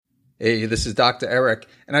Hey, this is Dr. Eric,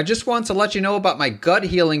 and I just want to let you know about my gut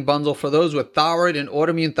healing bundle for those with thyroid and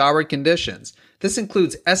autoimmune thyroid conditions. This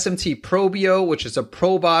includes SMT Probio, which is a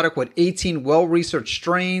probiotic with 18 well-researched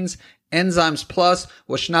strains, Enzymes Plus,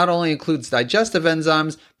 which not only includes digestive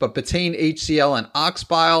enzymes, but betaine, HCl, and ox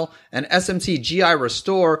bile, and SMT GI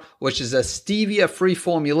Restore, which is a stevia-free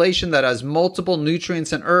formulation that has multiple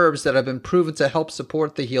nutrients and herbs that have been proven to help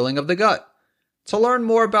support the healing of the gut. To learn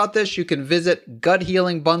more about this, you can visit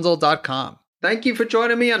guthealingbundle.com. Thank you for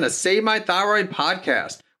joining me on the Save My Thyroid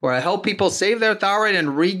podcast, where I help people save their thyroid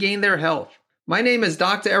and regain their health. My name is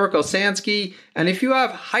Dr. Eric Osansky, and if you have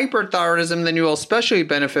hyperthyroidism, then you will especially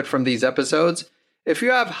benefit from these episodes. If you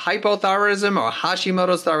have hypothyroidism or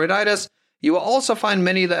Hashimoto's thyroiditis, you will also find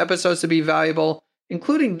many of the episodes to be valuable,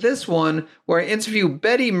 including this one where I interview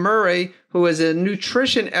Betty Murray, who is a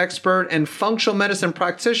nutrition expert and functional medicine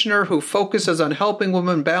practitioner who focuses on helping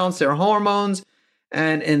women balance their hormones.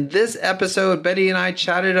 And in this episode, Betty and I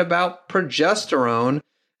chatted about progesterone,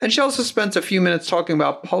 and she also spent a few minutes talking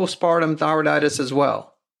about postpartum thyroiditis as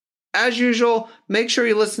well. As usual, make sure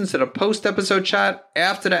you listen to the post-episode chat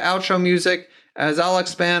after the outro music, as I'll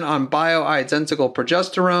expand on bioidentical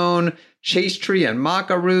progesterone, chaste tree and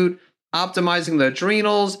maca root, optimizing the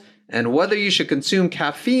adrenals, and whether you should consume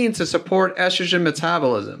caffeine to support estrogen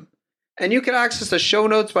metabolism. And you can access the show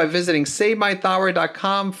notes by visiting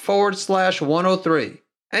savemythyroid.com/103.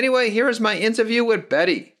 Anyway, here is my interview with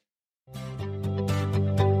Betty.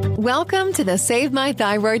 Welcome to the Save My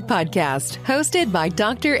Thyroid podcast, hosted by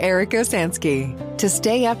Dr. Eric Osansky. To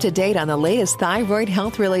stay up to date on the latest thyroid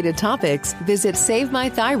health-related topics, visit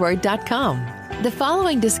savemythyroid.com. The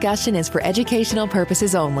following discussion is for educational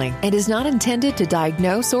purposes only and is not intended to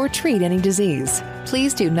diagnose or treat any disease.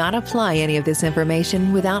 Please do not apply any of this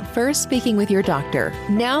information without first speaking with your doctor.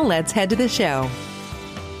 Now let's head to the show.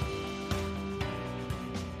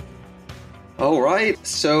 All right,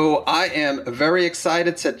 so I am very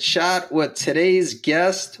excited to chat with today's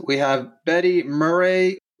guest. We have Betty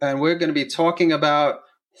Murray, and we're going to be talking about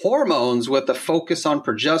hormones with a focus on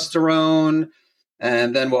progesterone.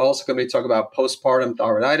 And then we're also going to be talking about postpartum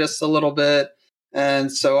thyroiditis a little bit.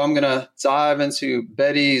 And so I'm going to dive into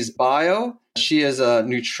Betty's bio. She is a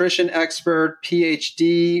nutrition expert,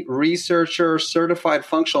 PhD, researcher, certified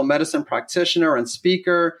functional medicine practitioner, and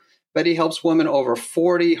speaker. Betty helps women over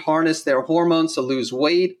 40 harness their hormones to lose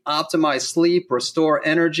weight, optimize sleep, restore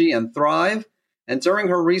energy, and thrive. And during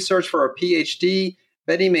her research for her PhD,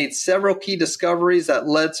 Betty made several key discoveries that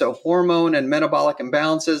led to hormone and metabolic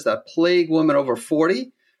imbalances that plague women over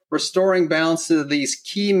 40. Restoring balance to these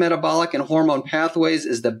key metabolic and hormone pathways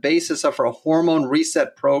is the basis of her hormone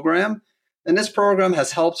reset program. And this program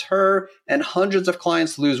has helped her and hundreds of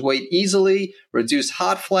clients lose weight easily, reduce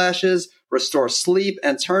hot flashes, restore sleep,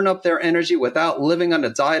 and turn up their energy without living on a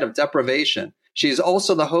diet of deprivation. She is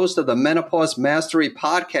also the host of the Menopause Mastery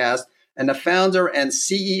podcast and the founder and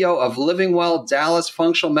CEO of Living Well Dallas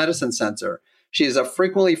Functional Medicine Center. She is a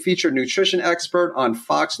frequently featured nutrition expert on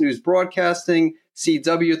Fox News Broadcasting,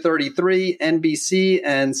 CW33, NBC,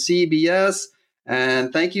 and CBS.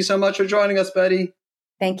 And thank you so much for joining us, Betty.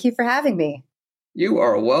 Thank you for having me. You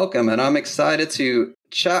are welcome, and I'm excited to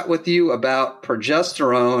chat with you about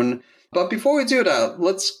progesterone. But before we do that,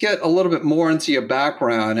 let's get a little bit more into your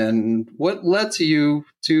background and what led to you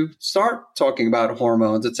to start talking about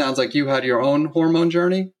hormones. It sounds like you had your own hormone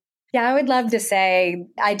journey. Yeah, I would love to say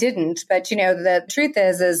I didn't, but the truth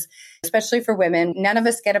is especially for women, none of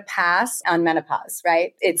us get a pass on menopause,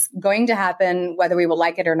 right? It's going to happen whether we will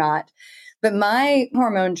like it or not. But my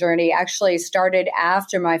hormone journey actually started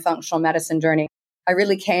after my functional medicine journey. I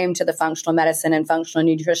really came to the functional medicine and functional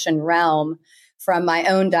nutrition realm from my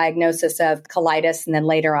own diagnosis of colitis and then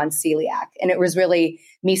later on celiac. And it was really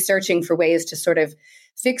me searching for ways to sort of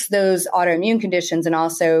fix those autoimmune conditions and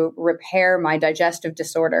also repair my digestive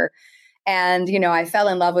disorder. And, I fell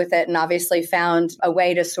in love with it and obviously found a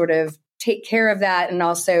way to sort of take care of that and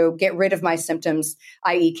also get rid of my symptoms,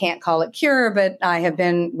 i.e. can't call it cure, but I have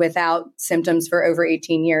been without symptoms for over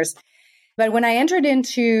 18 years. But when I entered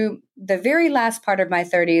into the very last part of my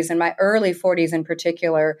 30s and my early 40s in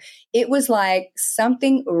particular, it was like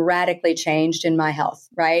something radically changed in my health,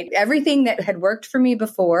 right? Everything that had worked for me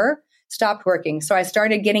before stopped working. So I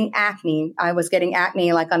started getting acne. I was getting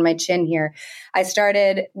acne like on my chin here. I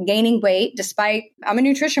started gaining weight I'm a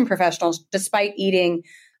nutrition professional, despite eating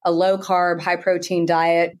a low carb, high protein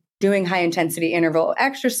diet, doing high intensity interval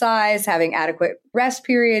exercise, having adequate rest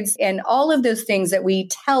periods, and all of those things that we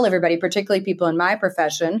tell everybody, particularly people in my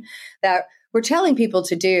profession, that we're telling people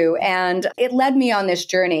to do. And it led me on this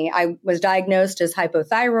journey. I was diagnosed as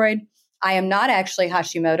hypothyroid. I am not actually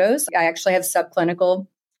Hashimoto's. I actually have subclinical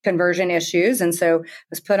conversion issues. And so I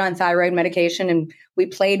was put on thyroid medication, and we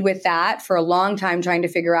played with that for a long time, trying to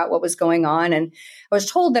figure out what was going on. And I was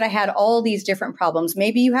told that I had all these different problems.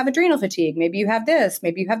 Maybe you have adrenal fatigue. Maybe you have this.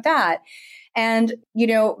 Maybe you have that. And,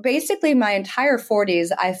 basically my entire 40s,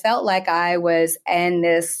 I felt like I was in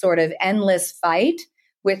this sort of endless fight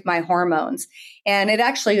with my hormones. And it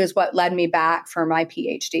actually is what led me back for my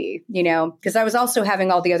PhD, because I was also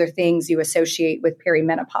having all the other things you associate with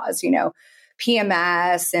perimenopause,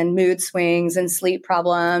 PMS and mood swings and sleep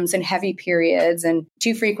problems and heavy periods and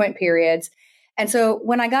too frequent periods. And so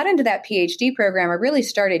when I got into that PhD program, I really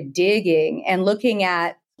started digging and looking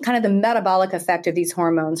at kind of the metabolic effect of these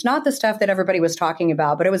hormones, not the stuff that everybody was talking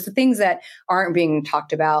about, but it was the things that aren't being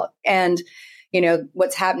talked about. And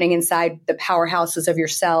what's happening inside the powerhouses of your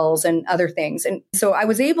cells and other things. And so I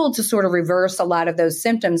was able to sort of reverse a lot of those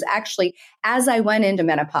symptoms actually as I went into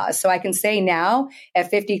menopause. So I can say now at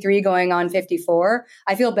 53 going on 54,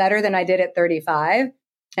 I feel better than I did at 35,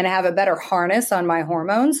 and I have a better harness on my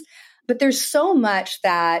hormones. But there's so much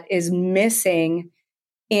that is missing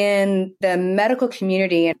in the medical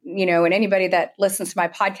community. And, and anybody that listens to my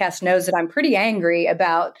podcast knows that I'm pretty angry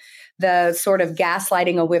about the sort of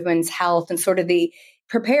gaslighting of women's health and sort of the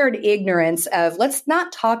prepared ignorance of, let's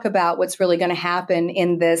not talk about what's really going to happen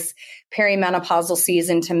in this perimenopausal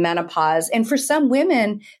season to menopause. And for some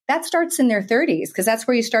women, that starts in their 30s, because that's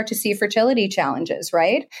where you start to see fertility challenges,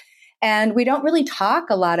 right? And we don't really talk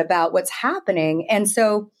a lot about what's happening. And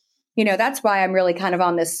so, that's why I'm really kind of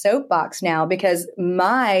on this soapbox now, because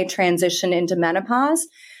my transition into menopause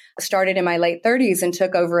started in my late 30s and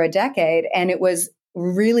took over a decade. And it was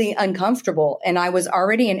really uncomfortable. And I was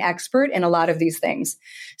already an expert in a lot of these things.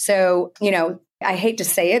 So, I hate to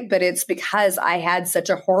say it, but it's because I had such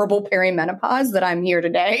a horrible perimenopause that I'm here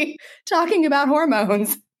today talking about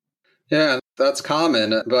hormones. Yeah, that's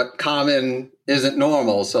common, but common isn't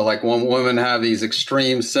normal. So like when women have these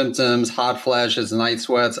extreme symptoms, hot flashes, night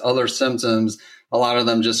sweats, other symptoms, a lot of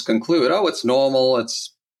them just conclude, oh, it's normal.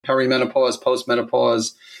 It's perimenopause,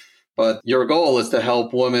 postmenopause. But your goal is to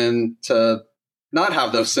help women to not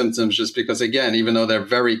have those symptoms, just because, again, even though they're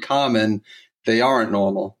very common, they aren't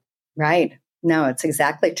normal. Right. No, it's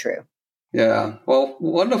exactly true. Yeah. Well,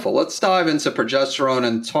 wonderful. Let's dive into progesterone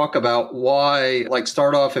and talk about why,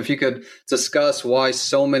 start off, if you could discuss why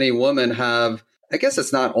so many women have, I guess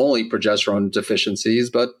it's not only progesterone deficiencies,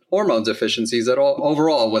 but hormone deficiencies at all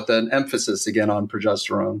overall, with an emphasis again on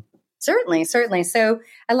progesterone. Certainly. So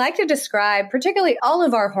I like to describe, particularly all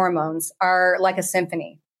of our hormones are like a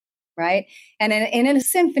symphony. Right. And in a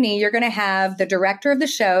symphony, you're going to have the director of the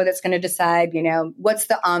show that's going to decide, what's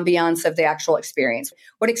the ambiance of the actual experience?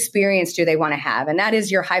 What experience do they want to have? And that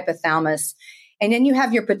is your hypothalamus. And then you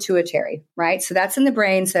have your pituitary, right? So that's in the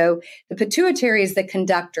brain. So the pituitary is the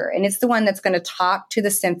conductor, and it's the one that's going to talk to the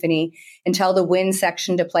symphony and tell the wind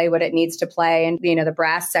section to play what it needs to play, and, the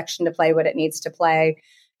brass section to play what it needs to play,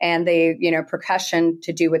 and the, percussion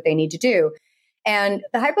to do what they need to do. And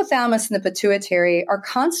the hypothalamus and the pituitary are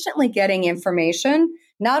constantly getting information,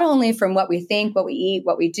 not only from what we think, what we eat,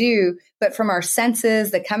 what we do, but from our senses,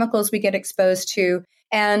 the chemicals we get exposed to.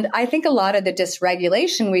 And I think a lot of the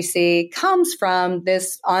dysregulation we see comes from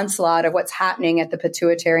this onslaught of what's happening at the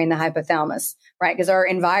pituitary and the hypothalamus, right? Because our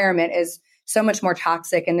environment is so much more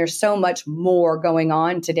toxic, and there's so much more going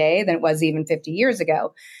on today than it was even 50 years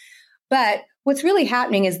ago. But what's really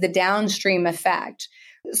happening is the downstream effect.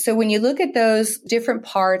 So when you look at those different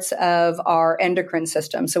parts of our endocrine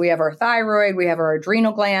system, so we have our thyroid, we have our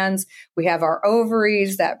adrenal glands, we have our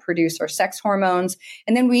ovaries that produce our sex hormones,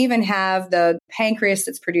 and then we even have the pancreas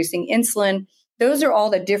that's producing insulin. Those are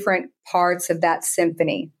all the different parts of that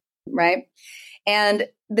symphony, right? And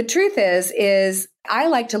the truth is I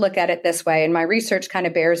like to look at it this way, and my research kind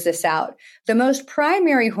of bears this out. The most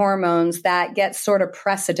primary hormones that get sort of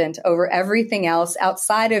precedent over everything else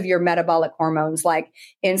outside of your metabolic hormones, like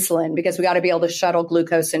insulin, because we got to be able to shuttle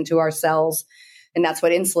glucose into our cells, and that's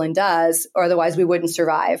what insulin does, or otherwise we wouldn't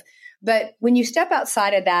survive. But when you step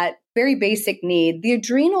outside of that very basic need, the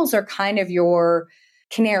adrenals are kind of your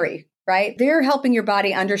canary, right? They're helping your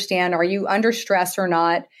body understand, are you under stress or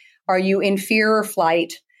not? Are you in fear or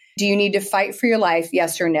flight? Do you need to fight for your life?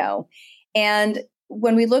 Yes or no? And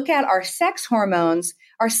when we look at our sex hormones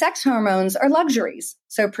are luxuries.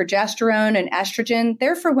 So progesterone and estrogen,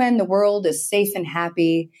 they're for when the world is safe and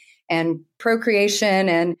happy, and procreation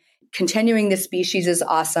and continuing the species is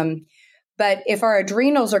awesome. But if our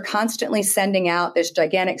adrenals are constantly sending out this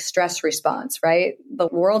gigantic stress response, right? The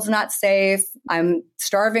world's not safe. I'm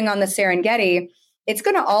starving on the Serengeti. It's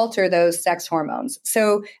going to alter those sex hormones.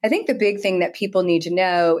 So I think the big thing that people need to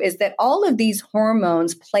know is that all of these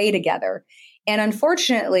hormones play together. And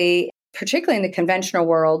unfortunately, particularly in the conventional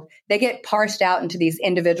world, they get parsed out into these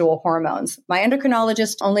individual hormones. My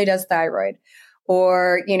endocrinologist only does thyroid.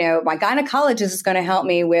 Or, my gynecologist is going to help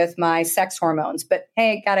me with my sex hormones. But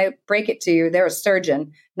hey, got to break it to you, they're a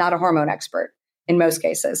surgeon, not a hormone expert in most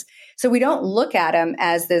cases. So we don't look at them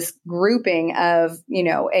as this grouping of,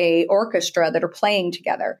 a orchestra that are playing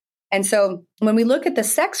together. And so when we look at the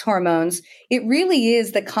sex hormones, it really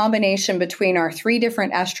is the combination between our 3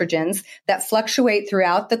 different estrogens that fluctuate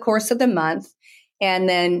throughout the course of the month, and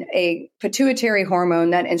then a pituitary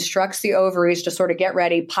hormone that instructs the ovaries to sort of get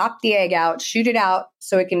ready, pop the egg out, shoot it out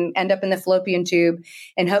so it can end up in the fallopian tube.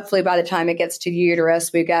 And hopefully by the time it gets to the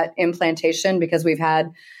uterus, we've got implantation because we've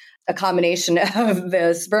had a combination of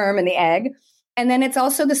the sperm and the egg. And then it's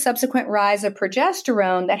also the subsequent rise of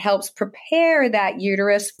progesterone that helps prepare that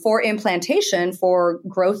uterus for implantation, for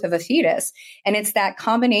growth of a fetus. And it's that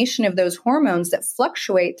combination of those hormones that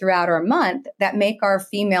fluctuate throughout our month that make our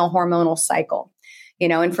female hormonal cycle.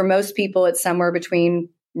 And for most people, it's somewhere between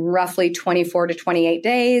roughly 24 to 28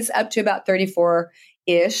 days, up to about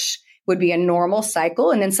 34-ish would be a normal cycle.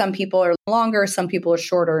 And then some people are longer, some people are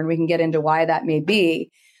shorter, and we can get into why that may be.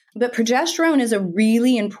 But progesterone is a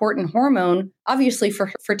really important hormone, obviously,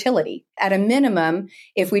 for fertility. At a minimum,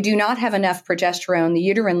 if we do not have enough progesterone, the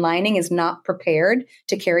uterine lining is not prepared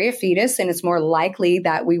to carry a fetus, and it's more likely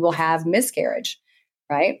that we will have miscarriage,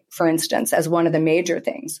 right? For instance, as one of the major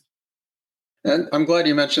things. And I'm glad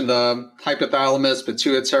you mentioned the hypothalamus,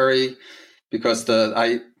 pituitary, because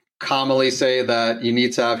I commonly say that you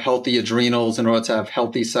need to have healthy adrenals in order to have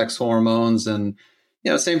healthy sex hormones. And,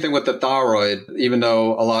 same thing with the thyroid. Even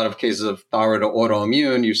though a lot of cases of thyroid are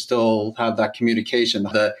autoimmune, you still have that communication,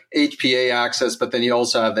 the HPA axis, but then you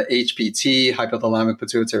also have the HPT, hypothalamic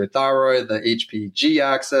pituitary thyroid, the HPG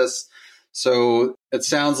axis. So it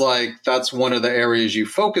sounds like that's one of the areas you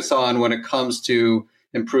focus on when it comes to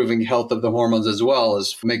improving health of the hormones as well,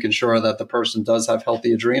 as making sure that the person does have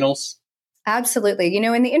healthy adrenals. Absolutely.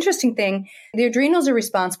 And the interesting thing, the adrenals are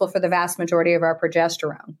responsible for the vast majority of our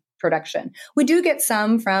progesterone production. We do get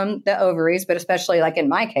some from the ovaries, but especially like in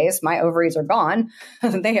my case, my ovaries are gone.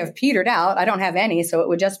 They have petered out. I don't have any, so it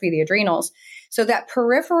would just be the adrenals. So that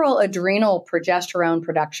peripheral adrenal progesterone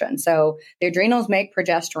production, so the adrenals make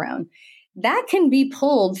progesterone, that can be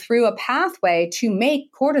pulled through a pathway to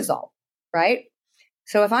make cortisol, right?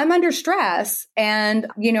 So if I'm under stress and,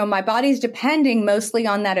 my body's depending mostly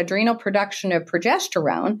on that adrenal production of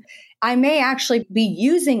progesterone, I may actually be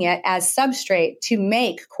using it as substrate to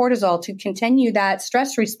make cortisol to continue that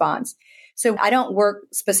stress response. So I don't work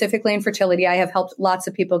specifically in fertility. I have helped lots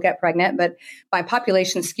of people get pregnant, but my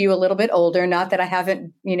population skew a little bit older. Not that I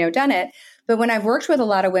haven't, done it. But when I've worked with a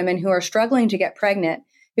lot of women who are struggling to get pregnant,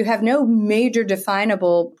 who have no major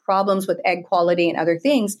definable problems with egg quality and other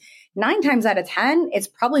things, 9 times out of 10, it's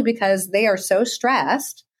probably because they are so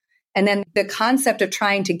stressed. And then the concept of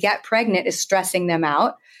trying to get pregnant is stressing them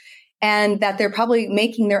out. And that they're probably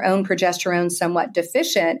making their own progesterone somewhat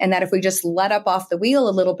deficient. And that if we just let up off the wheel a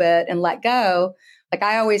little bit and let go, like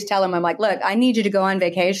I always tell them, I'm like, look, I need you to go on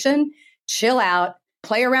vacation, chill out,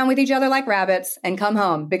 play around with each other like rabbits and come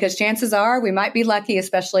home. Because chances are we might be lucky,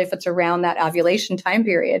 especially if it's around that ovulation time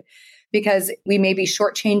period, because we may be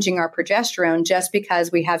shortchanging our progesterone just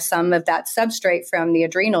because we have some of that substrate from the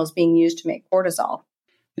adrenals being used to make cortisol.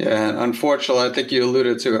 Yeah, and unfortunately, I think you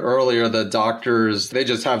alluded to it earlier, the doctors, they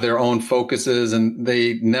just have their own focuses and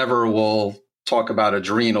they never will talk about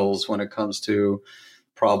adrenals when it comes to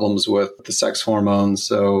problems with the sex hormones.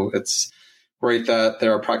 So it's great that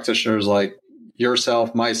there are practitioners like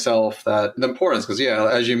yourself, myself, that the importance, because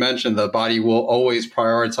as you mentioned, the body will always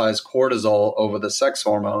prioritize cortisol over the sex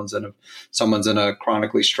hormones. And if someone's in a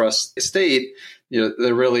chronically stressed state,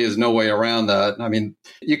 there really is no way around that. I mean,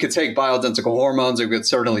 you could take bioidentical hormones, we could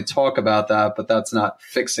certainly talk about that, but that's not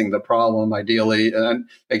fixing the problem ideally. And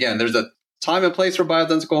again, there's a time and place for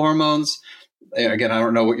bioidentical hormones. Again, I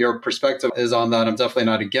don't know what your perspective is on that. I'm definitely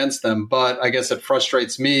not against them, but I guess it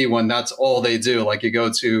frustrates me when that's all they do. Like you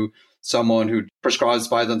go to someone who prescribes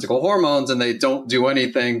bioidentical hormones and they don't do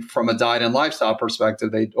anything from a diet and lifestyle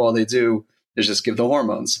perspective. All they do is just give the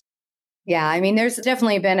hormones. Yeah, I mean, there's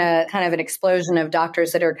definitely been a kind of an explosion of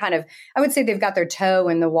doctors that are kind of, I would say they've got their toe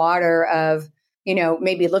in the water of,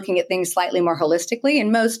 maybe looking at things slightly more holistically.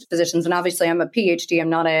 And most physicians, and obviously I'm a PhD, I'm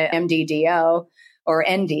not a MD-DO or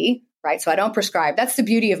ND, right? So I don't prescribe. That's the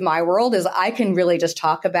beauty of my world is I can really just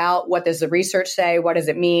talk about what does the research say? What does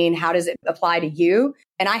it mean? How does it apply to you?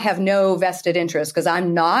 And I have no vested interest because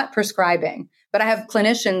I'm not prescribing, but I have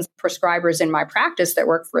clinicians, prescribers in my practice that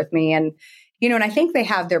work with me. And And I think they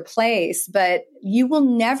have their place, but you will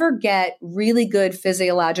never get really good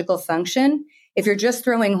physiological function if you're just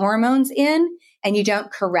throwing hormones in and you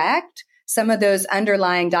don't correct some of those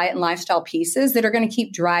underlying diet and lifestyle pieces that are going to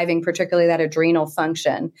keep driving, particularly that adrenal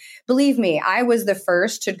function. Believe me, I was the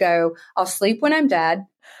first to go, I'll sleep when I'm dead.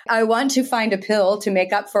 I want to find a pill to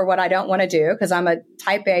make up for what I don't want to do because I'm a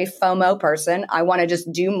type A FOMO person. I want to just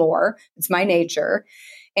do more. It's my nature.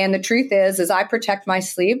 And the truth is I protect my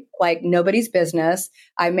sleep like nobody's business.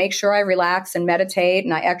 I make sure I relax and meditate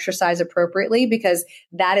and I exercise appropriately because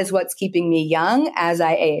that is what's keeping me young as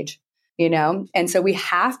I age, And so we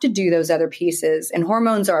have to do those other pieces, and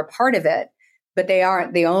hormones are a part of it, but they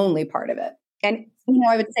aren't the only part of it. And,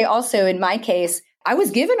 I would say also in my case, I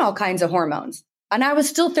was given all kinds of hormones and I was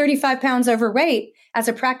still 35 pounds overweight as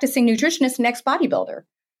a practicing nutritionist and ex-bodybuilder.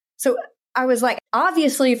 So I was like,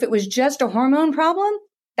 obviously, if it was just a hormone problem,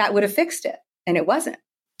 that would have fixed it. And it wasn't.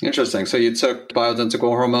 Interesting. So you took bioidentical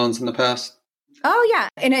hormones in the past? Oh, yeah.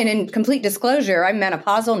 And in complete disclosure, I'm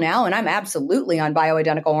menopausal now, and I'm absolutely on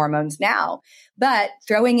bioidentical hormones now. But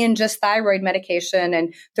throwing in just thyroid medication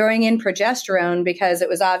and throwing in progesterone because it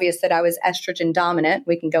was obvious that I was estrogen dominant,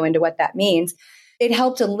 we can go into what that means. It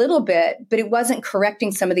helped a little bit, but it wasn't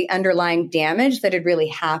correcting some of the underlying damage that had really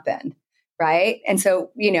happened. Right. And so,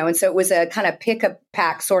 it was a kind of pick a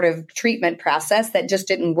pack sort of treatment process that just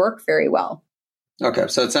didn't work very well. Okay.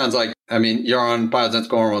 So it sounds like, you're on bioidentical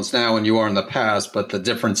hormones now and you are in the past, but the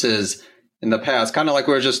difference is in the past, kind of like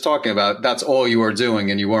we were just talking about, that's all you were doing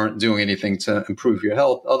and you weren't doing anything to improve your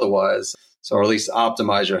health otherwise. So, or at least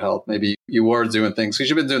optimize your health. Maybe you were doing things because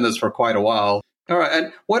you've been doing this for quite a while. All right.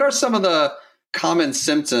 And what are some of the common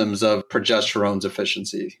symptoms of progesterone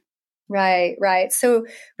deficiency? Right. So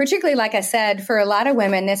particularly, like I said, for a lot of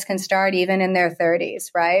women, this can start even in their 30s,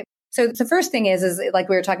 right? So the first thing is like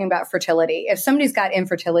we were talking about fertility. If somebody's got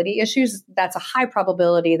infertility issues, that's a high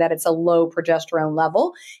probability that it's a low progesterone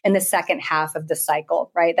level in the second half of the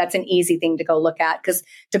cycle, right? That's an easy thing to go look at because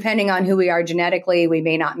depending on who we are genetically, we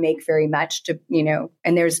may not make very much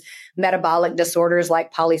and there's metabolic disorders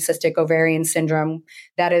like polycystic ovarian syndrome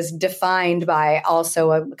that is defined by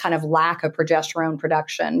also a kind of lack of progesterone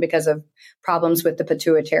production because of problems with the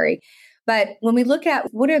pituitary. But when we look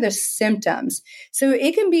at what are the symptoms, so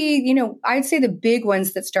it can be, I'd say the big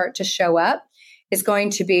ones that start to show up is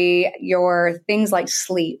going to be your things like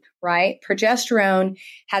sleep, right? Progesterone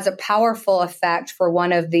has a powerful effect for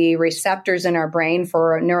one of the receptors in our brain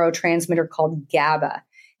for a neurotransmitter called GABA.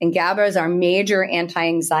 And GABA is our major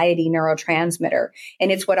anti-anxiety neurotransmitter.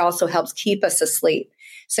 And it's what also helps keep us asleep.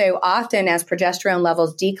 So often as progesterone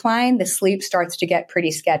levels decline, the sleep starts to get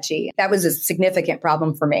pretty sketchy. That was a significant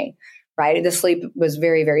problem for me. Right? The sleep was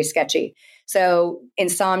very, very sketchy. So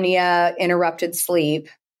insomnia, interrupted sleep,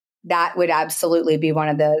 that would absolutely be one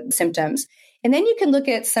of the symptoms. And then you can look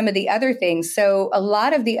at some of the other things. So a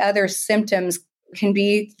lot of the other symptoms can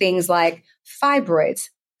be things like fibroids,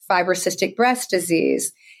 fibrocystic breast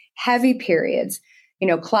disease, heavy periods,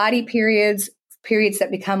 clotty periods, periods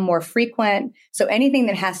that become more frequent. So anything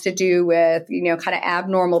that has to do with, kind of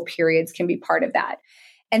abnormal periods can be part of that.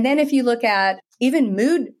 And then if you look at even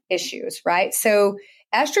mood issues, right? So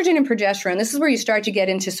estrogen and progesterone, this is where you start to get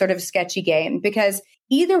into sort of a sketchy game because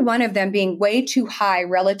either one of them being way too high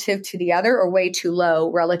relative to the other or way too low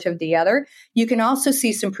relative to the other, you can also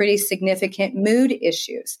see some pretty significant mood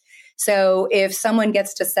issues. So if someone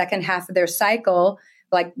gets to second half of their cycle,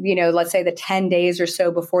 like, let's say the 10 days or so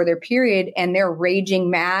before their period, and they're raging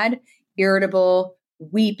mad, irritable,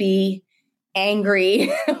 weepy,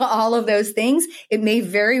 angry, all of those things, it may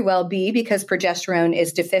very well be because progesterone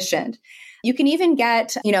is deficient. You can even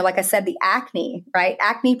get, like I said, the acne, right?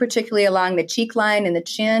 Acne, particularly along the cheek line and the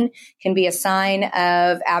chin, can be a sign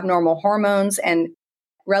of abnormal hormones and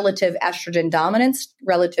relative estrogen dominance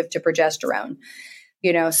relative to progesterone.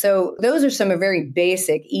 So those are some very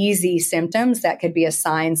basic, easy symptoms that could be a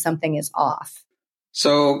sign something is off.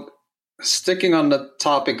 So sticking on the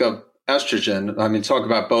topic of estrogen, talk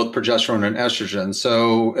about both progesterone and estrogen.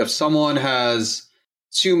 So if someone has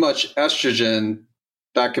too much estrogen,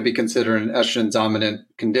 that could be considered an estrogen dominant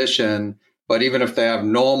condition. But even if they have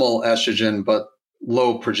normal estrogen, but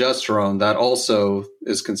low progesterone, that also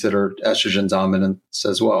is considered estrogen dominance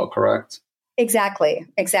as well, correct? Exactly.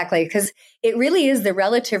 Because it really is the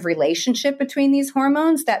relative relationship between these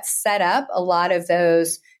hormones that set up a lot of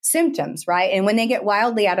those symptoms, right? And when they get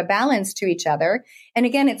wildly out of balance to each other, and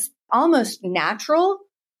again, it's almost natural.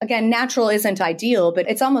 Again, natural isn't ideal, but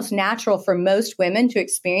it's almost natural for most women to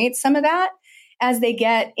experience some of that as they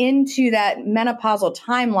get into that menopausal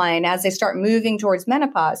timeline, as they start moving towards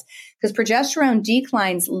menopause, because progesterone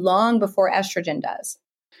declines long before estrogen does.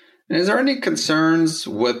 And is there any concerns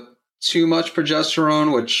with too much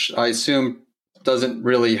progesterone, which I assume doesn't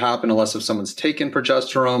really happen unless if someone's taken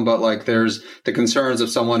progesterone, but like there's the concerns if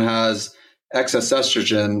someone has excess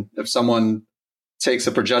estrogen, if someone takes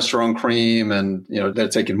a progesterone cream and, they're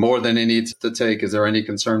taking more than they need to take, is there any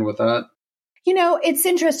concern with that? It's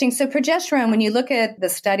interesting. So progesterone, when you look at the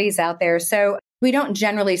studies out there, so we don't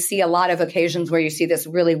generally see a lot of occasions where you see this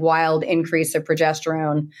really wild increase of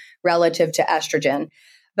progesterone relative to estrogen.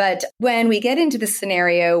 But when we get into the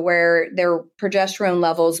scenario where their progesterone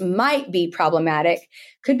levels might be problematic,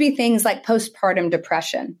 could be things like postpartum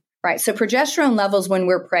depression, right? So progesterone levels when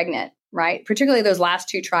we're pregnant, right? Particularly those last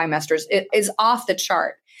 2 trimesters, it is off the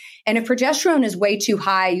chart. And if progesterone is way too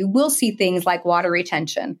high, you will see things like water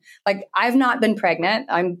retention. Like I've not been pregnant,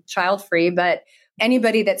 I'm child-free, but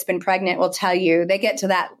anybody that's been pregnant will tell you they get to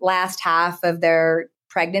that last half of their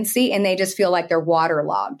pregnancy and they just feel like they're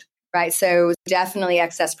waterlogged. Right. So definitely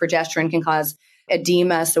excess progesterone can cause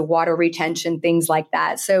edema, so water retention, things like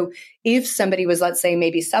that. So if somebody was, let's say,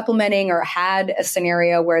 maybe supplementing or had a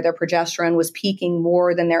scenario where their progesterone was peaking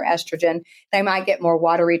more than their estrogen, they might get more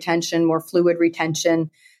water retention, more fluid retention,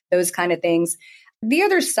 those kind of things. The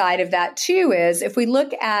other side of that, too, is if we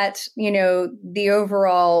look at, the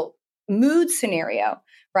overall mood scenario,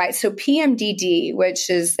 right? So PMDD, which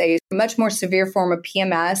is a much more severe form of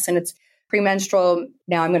PMS, and it's premenstrual.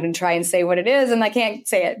 Now I'm going to try and say what it is, and I can't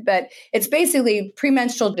say it, but it's basically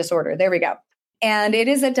premenstrual disorder. There we go. And it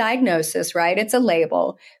is a diagnosis, right? It's a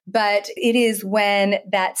label, but it is when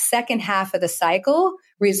that second half of the cycle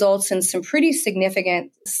results in some pretty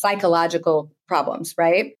significant psychological problems,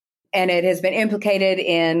 right? And it has been implicated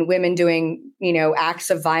in women doing, acts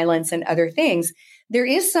of violence and other things. There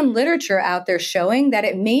is some literature out there showing that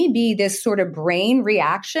it may be this sort of brain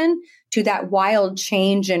reaction to that wild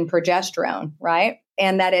change in progesterone, right?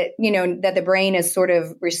 And that that the brain is sort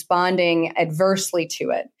of responding adversely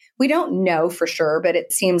to it. We don't know for sure, but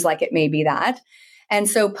it seems like it may be that. And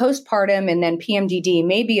so postpartum and then PMDD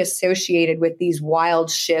may be associated with these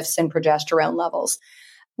wild shifts in progesterone levels.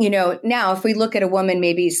 Now if we look at a woman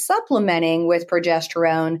maybe supplementing with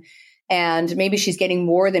progesterone and maybe she's getting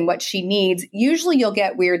more than what she needs, usually you'll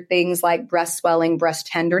get weird things like breast swelling, breast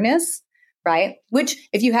tenderness, right? Which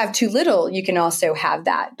if you have too little, you can also have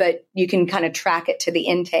that, but you can kind of track it to the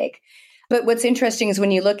intake. But what's interesting is when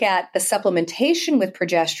you look at the supplementation with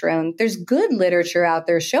progesterone, there's good literature out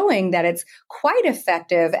there showing that it's quite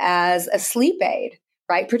effective as a sleep aid,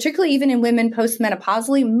 right? Particularly even in women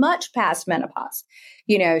postmenopausally, much past menopause,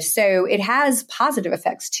 so it has positive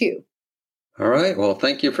effects too. All right. Well,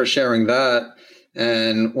 thank you for sharing that.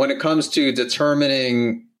 And when it comes to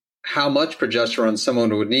determining how much progesterone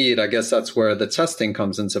someone would need, I guess that's where the testing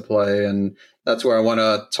comes into play. And that's where I want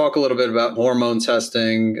to talk a little bit about hormone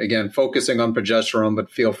testing, again, focusing on progesterone,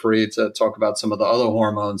 but feel free to talk about some of the other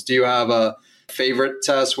hormones. Do you have a favorite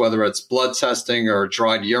test, whether it's blood testing or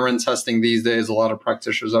dried urine testing these days, a lot of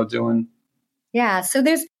practitioners are doing? Yeah. So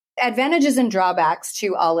there's advantages and drawbacks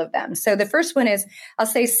to all of them. So the first one is, I'll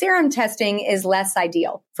say serum testing is less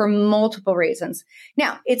ideal for multiple reasons.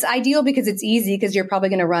 Now, it's ideal because it's easy because you're probably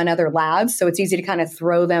going to run other labs. So it's easy to kind of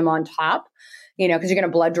throw them on top, because you're going to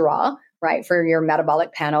blood draw, right, for your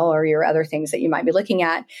metabolic panel or your other things that you might be looking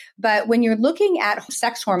at. But when you're looking at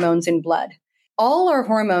sex hormones in blood, all our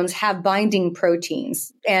hormones have binding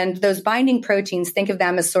proteins. And those binding proteins, think of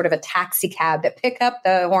them as sort of a taxi cab that pick up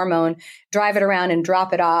the hormone, drive it around and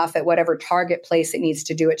drop it off at whatever target place it needs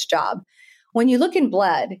to do its job. When you look in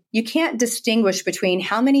blood, you can't distinguish between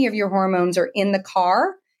how many of your hormones are in the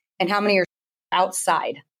car and how many are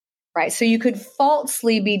outside, right? So you could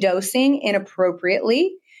falsely be dosing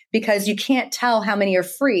inappropriately because you can't tell how many are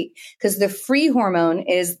free, because the free hormone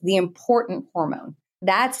is the important hormone.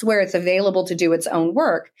 That's where it's available to do its own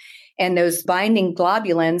work. And those binding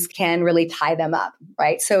globulins can really tie them up,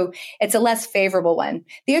 right? So it's a less favorable one.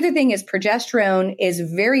 The other thing is progesterone is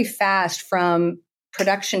very fast from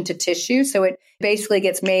production to tissue. So it basically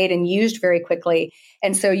gets made and used very quickly.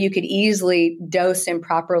 And so you could easily dose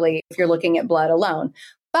improperly if you're looking at blood alone.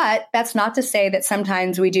 But that's not to say that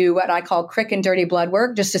sometimes we do what I call quick and dirty blood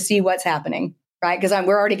work just to see what's happening, right? Because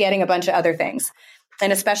we're already getting a bunch of other things.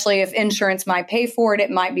 And especially if insurance might pay for it, it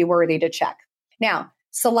might be worthy to check. Now,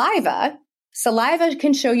 saliva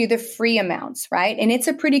can show you the free amounts, right? And it's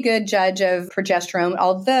a pretty good judge of progesterone,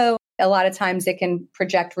 although a lot of times it can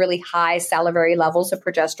project really high salivary levels of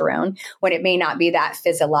progesterone when it may not be that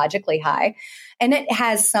physiologically high. And it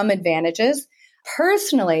has some advantages.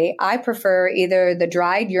 Personally, I prefer either the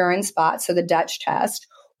dried urine spot, so the Dutch test,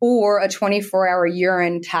 or a 24-hour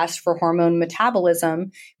urine test for hormone metabolism.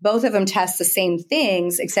 Both of them test the same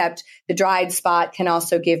things, except the dried spot can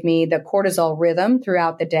also give me the cortisol rhythm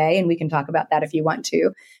throughout the day. And we can talk about that if you want to,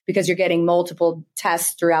 because you're getting multiple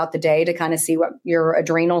tests throughout the day to kind of see what your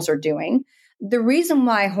adrenals are doing. The reason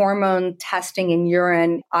why hormone testing in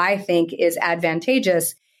urine, I think, is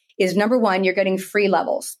advantageous is number one, you're getting free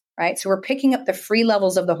levels. Right? So we're picking up the free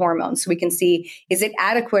levels of the hormones so we can see, is it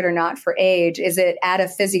adequate or not for age? Is it at a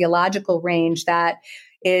physiological range that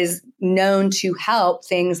is known to help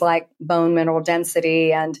things like bone mineral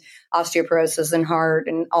density and osteoporosis and heart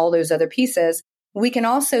and all those other pieces? We can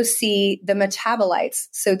also see the metabolites.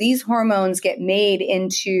 So these hormones get made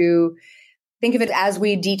into, think of it as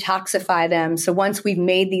we detoxify them. So once we've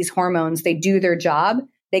made these hormones, they do their job.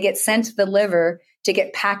 They get sent to the liver to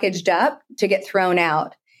get packaged up, to get thrown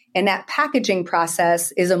out. And that packaging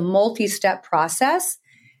process is a multi-step process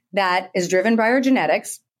that is driven by our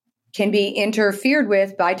genetics, can be interfered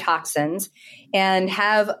with by toxins, and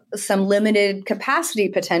have some limited capacity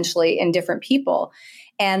potentially in different people.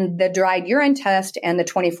 And the dried urine test and the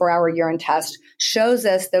 24-hour urine test shows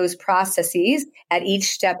us those processes at each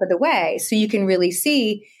step of the way. So you can really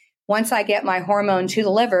see, once I get my hormone to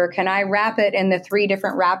the liver, can I wrap it in the 3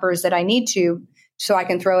 different wrappers that I need to so I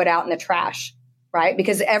can throw it out in the trash? Right?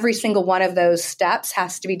 Because every single one of those steps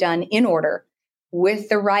has to be done in order with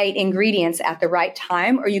the right ingredients at the right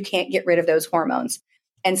time, or you can't get rid of those hormones.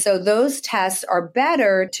 And so those tests are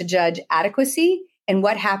better to judge adequacy and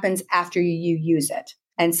what happens after you use it.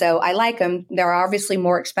 And so I like them. They're obviously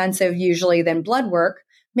more expensive usually than blood work.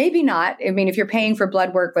 Maybe not. I mean, if you're paying for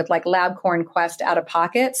blood work with like LabCorp and Quest out of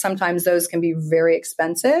pocket, sometimes those can be very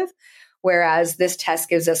expensive, whereas this test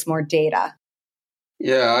gives us more data.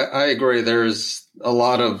 Yeah, I agree. There's a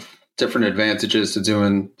lot of different advantages to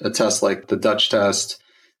doing a test like the Dutch test.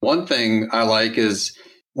 One thing I like is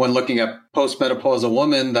when looking at postmenopausal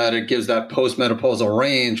women, that it gives that postmenopausal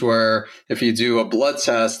range where if you do a blood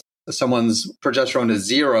test, someone's progesterone is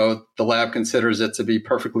 0, the lab considers it to be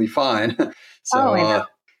perfectly fine.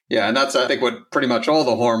 Yeah, and that's, I think, what pretty much all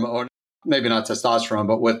the hormone, maybe not testosterone,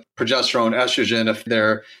 but with progesterone, estrogen, if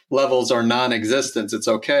their levels are non-existent, it's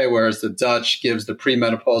okay. Whereas the Dutch gives the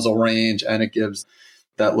premenopausal range and it gives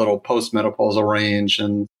that little postmenopausal range.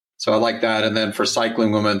 And so I like that. And then for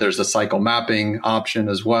cycling women, there's a cycle mapping option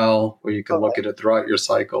as well, where you can look at it throughout your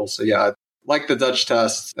cycle. So yeah, I like the Dutch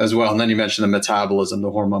test as well. And then you mentioned the metabolism,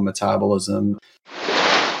 the hormone metabolism.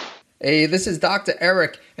 Hey, this is Dr.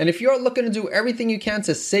 Eric, and if you're looking to do everything you can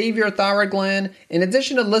to save your thyroid gland, in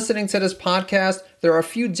addition to listening to this podcast, there are a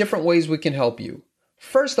few different ways we can help you.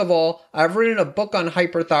 First of all, I've written a book on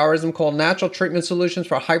hyperthyroidism called Natural Treatment Solutions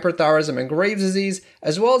for Hyperthyroidism and Graves' Disease,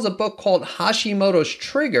 as well as a book called Hashimoto's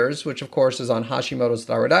Triggers, which of course is on Hashimoto's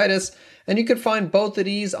thyroiditis, and you can find both of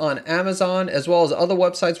these on Amazon as well as other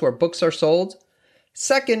websites where books are sold.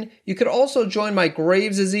 Second, you could also join my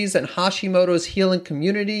Graves' disease and Hashimoto's healing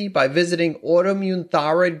community by visiting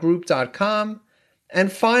autoimmunethyroidgroup.com. And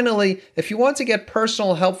finally, if you want to get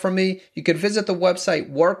personal help from me, you could visit the website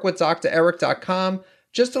workwithdreric.com.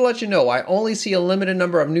 Just to let you know, I only see a limited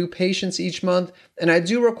number of new patients each month, and I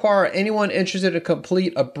do require anyone interested to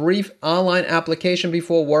complete a brief online application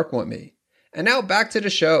before working with me. And now back to the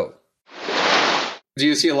show. Do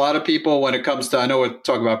you see a lot of people when it comes to, I know we're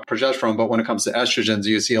talking about progesterone, but when it comes to estrogen, do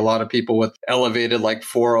you see a lot of people with elevated like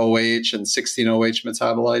 4-OH and 16-OH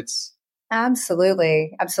metabolites?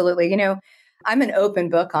 Absolutely. Absolutely. You know, I'm an open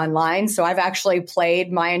book online, so I've actually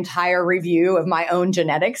played my entire review of my own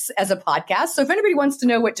genetics as a podcast. So if anybody wants to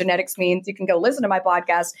know what genetics means, you can go listen to my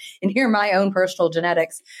podcast and hear my own personal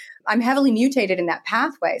genetics. I'm heavily mutated in that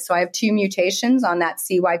pathway. So I have 2 mutations on that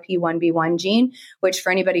CYP1B1 gene, which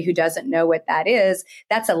for anybody who doesn't know what that is,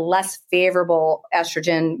 that's a less favorable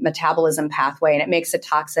estrogen metabolism pathway, and it makes a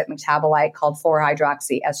toxic metabolite called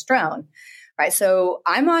 4-hydroxyestrone. Right? So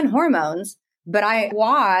I'm on hormones, but I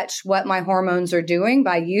watch what my hormones are doing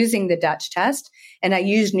by using the Dutch test, and I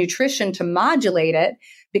use nutrition to modulate it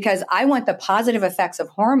because I want the positive effects of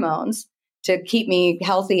hormones to keep me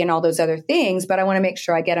healthy and all those other things, but I want to make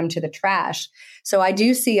sure I get them to the trash. So I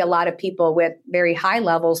do see a lot of people with very high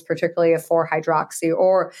levels, particularly of 4-hydroxy,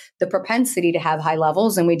 or the propensity to have high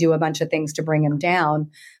levels, and we do a bunch of things to bring them down.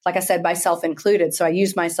 Like I said, myself included. So I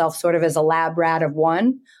use myself sort of as a lab rat of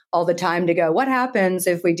one all the time to go, what happens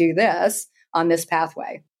if we do this on this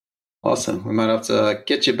pathway? Awesome. We might have to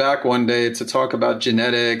get you back one day to talk about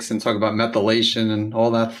genetics and talk about methylation and all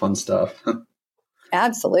that fun stuff.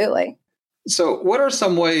 Absolutely. So what are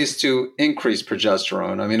some ways to increase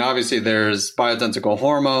progesterone? I mean, obviously there's bioidentical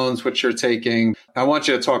hormones, which you're taking. I want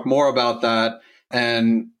you to talk more about that.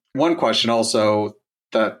 And one question also,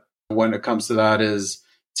 that when it comes to that is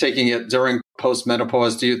taking it during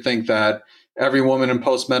postmenopause. Do you think that every woman in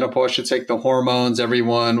postmenopause should take the hormones,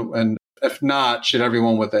 everyone? And if not, should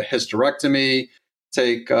everyone with a hysterectomy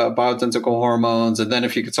take bioidentical hormones? And then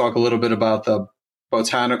if you could talk a little bit about the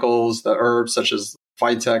botanicals, the herbs such as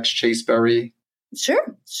vitex, chasteberry.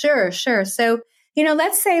 Sure. So,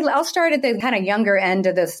 let's say I'll start at the kind of younger end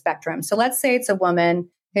of the spectrum. So let's say it's a woman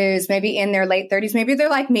who's maybe in their late 30s. Maybe they're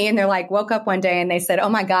like me and they're like, woke up one day and they said, oh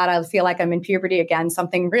my God, I feel like I'm in puberty again.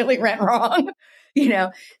 Something really went wrong.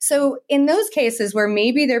 So in those cases where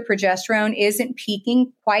maybe their progesterone isn't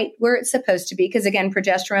peaking quite where it's supposed to be, because again,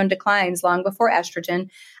 progesterone declines long before estrogen,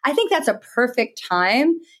 I think that's a perfect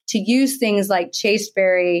time to use things like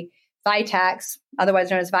chasteberry, vitex, otherwise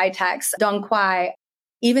known as vitex, dong quai,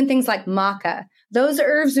 even things like maca. Those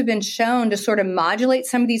herbs have been shown to sort of modulate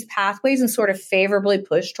some of these pathways and sort of favorably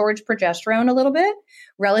push towards progesterone a little bit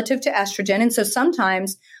relative to estrogen. And so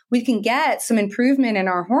sometimes we can get some improvement in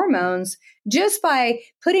our hormones just by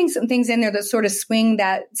putting some things in there that sort of swing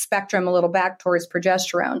that spectrum a little back towards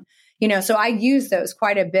progesterone. So I use those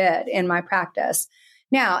quite a bit in my practice.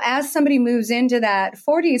 Now, as somebody moves into that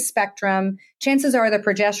 40s spectrum, chances are the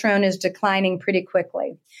progesterone is declining pretty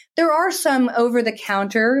quickly. There are some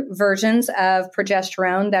over-the-counter versions of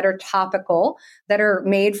progesterone that are topical, that are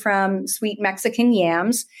made from sweet Mexican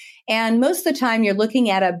yams. And most of the time, you're looking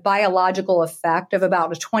at a biological effect of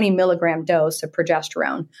about a 20 milligram dose of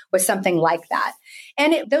progesterone with something like that.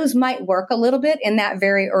 And those might work a little bit in that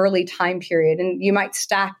very early time period. And you might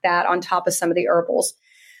stack that on top of some of the herbals.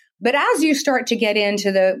 But as you start to get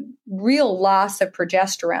into the real loss of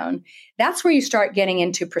progesterone, that's where you start getting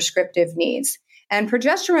into prescriptive needs. And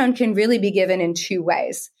progesterone can really be given in two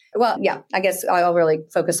ways. Well, yeah, I guess I'll really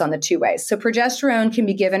focus on the two ways. So progesterone can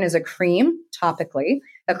be given as a cream topically,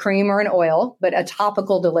 a cream or an oil, but a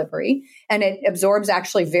topical delivery. And it absorbs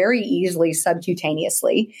actually very easily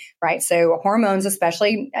subcutaneously, right? So hormones,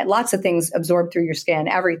 especially, lots of things absorb through your skin,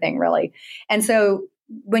 everything really. And so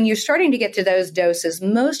when you're starting to get to those doses,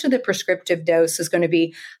 most of the prescriptive dose is going to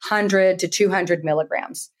be 100 to 200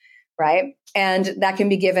 milligrams, right? And that can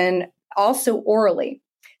be given also orally.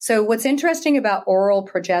 So what's interesting about oral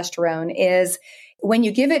progesterone is when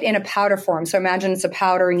you give it in a powder form, so imagine it's a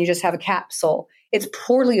powder and you just have a capsule, it's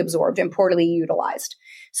poorly absorbed and poorly utilized.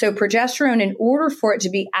 So progesterone, in order for it to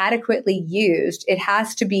be adequately used, it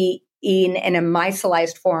has to be in a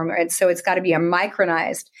micellized form. So it's got to be a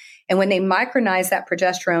micronized. And when they micronize that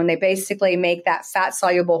progesterone, they basically make that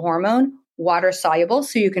fat-soluble hormone water-soluble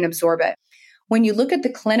so you can absorb it. When you look at the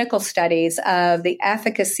clinical studies of the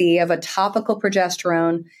efficacy of a topical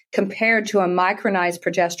progesterone compared to a micronized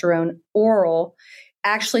progesterone oral,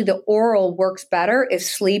 actually the oral works better if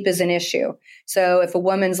sleep is an issue. So if a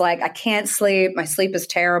woman's like, I can't sleep, my sleep is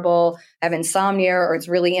terrible, I have insomnia, or it's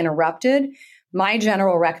really interrupted, my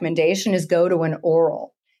general recommendation is go to an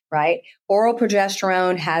oral. Right? Oral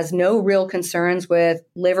progesterone has no real concerns with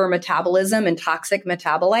liver metabolism and toxic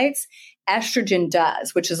metabolites. Estrogen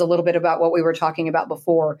does, which is a little bit about what we were talking about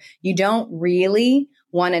before. You don't really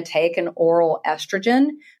want to take an oral estrogen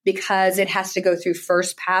because it has to go through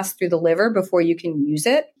first pass through the liver before you can use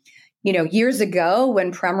it. Years ago,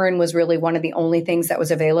 when Premarin was really one of the only things that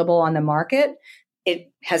was available on the market,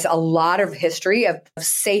 it has a lot of history of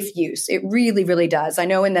safe use. It really, really does. I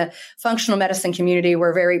know in the functional medicine community,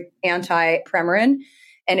 we're very anti-Premarin,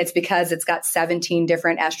 and it's because it's got 17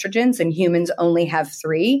 different estrogens and humans only have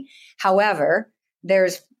 3. However,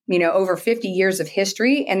 there's, over 50 years of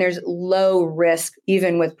history and there's low risk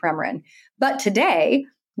even with Premarin. But today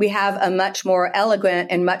we have a much more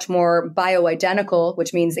elegant and much more bioidentical,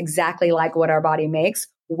 which means exactly like what our body makes,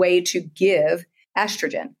 way to give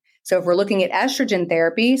estrogen. So if we're looking at estrogen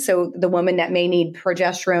therapy, so the woman that may need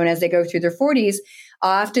progesterone as they go through their 40s,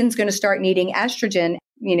 often is going to start needing estrogen,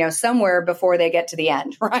 somewhere before they get to the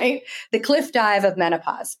end, right? The cliff dive of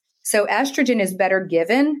menopause. So estrogen is better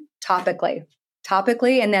given topically.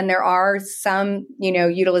 And then there are some,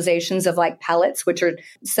 utilizations of like pellets, which are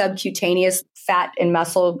subcutaneous fat and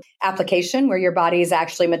muscle application where your body is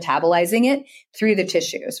actually metabolizing it through the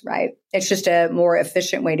tissues, right? It's just a more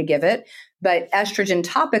efficient way to give it. But estrogen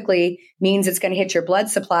topically means it's going to hit your blood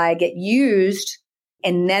supply, get used,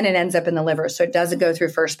 and then it ends up in the liver. So it doesn't go through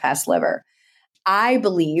first pass liver. I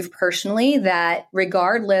believe personally that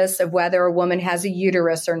regardless of whether a woman has a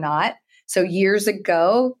uterus or not, so years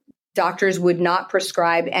ago, doctors would not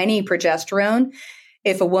prescribe any progesterone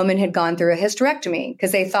if a woman had gone through a hysterectomy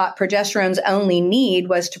because they thought progesterone's only need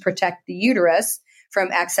was to protect the uterus from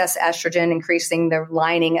excess estrogen, increasing the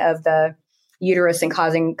lining of the uterus and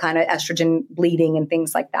causing kind of estrogen bleeding and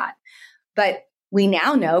things like that. But we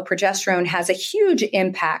now know progesterone has a huge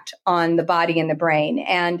impact on the body and the brain,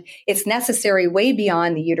 and it's necessary way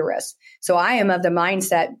beyond the uterus. So I am of the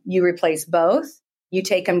mindset you replace both. You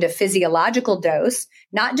take them to physiological dose,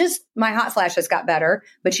 not just my hot flashes got better,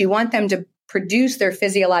 but you want them to produce their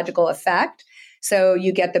physiological effect. So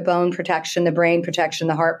you get the bone protection, the brain protection,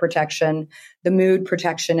 the heart protection, the mood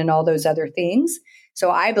protection, and all those other things. So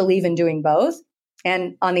I believe in doing both.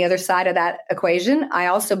 And on the other side of that equation, I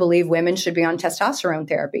also believe women should be on testosterone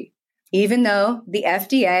therapy, even though the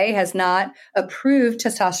FDA has not approved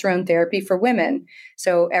testosterone therapy for women.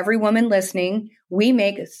 So every woman listening, we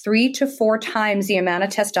make 3 to 4 times the amount of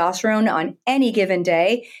testosterone on any given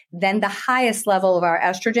day than the highest level of our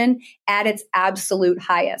estrogen at its absolute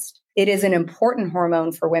highest. It is an important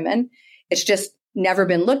hormone for women. It's just never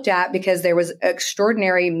been looked at because there was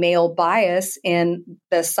extraordinary male bias in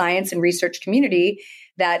the science and research community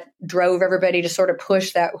that drove everybody to sort of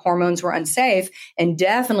push that hormones were unsafe. And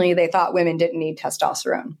definitely they thought women didn't need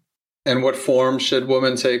testosterone. And what form should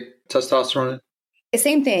women take testosterone in? The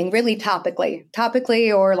same thing, really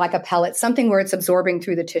topically or like a pellet, something where it's absorbing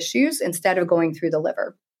through the tissues instead of going through the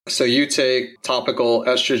liver. So you take topical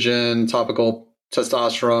estrogen, topical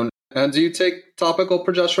testosterone, and do you take topical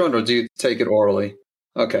progesterone or do you take it orally?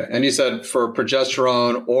 Okay. And you said for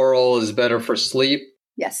progesterone, oral is better for sleep?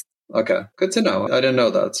 Yes. Okay. Good to know. I didn't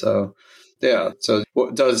know that. So yeah. So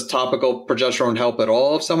does topical progesterone help at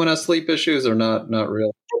all if someone has sleep issues or not? Not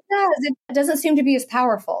really? It does. It doesn't seem to be as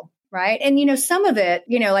powerful. Right. And, some of it,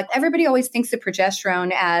 like everybody always thinks of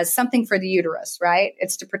progesterone as something for the uterus, right?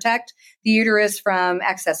 It's to protect the uterus from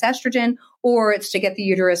excess estrogen, or it's to get the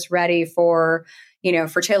uterus ready for,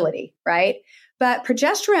 fertility, right? But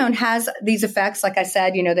progesterone has these effects, like I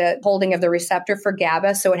said, the holding of the receptor for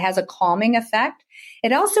GABA. So it has a calming effect.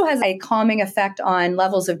 It also has a calming effect on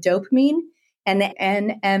levels of dopamine and the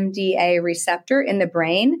NMDA receptor in the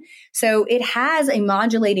brain. So it has a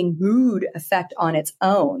modulating mood effect on its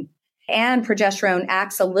own. And progesterone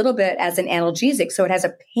acts a little bit as an analgesic. So it has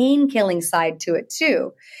a pain-killing side to it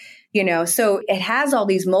too. So it has all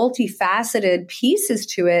these multifaceted pieces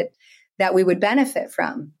to it that we would benefit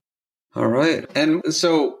from. All right. And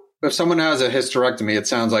so if someone has a hysterectomy, it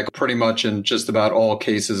sounds like pretty much in just about all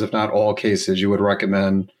cases, if not all cases, you would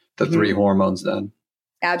recommend the 3 hormones then.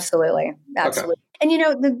 Absolutely. Okay. And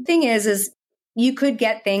the thing is you could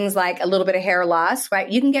get things like a little bit of hair loss, right?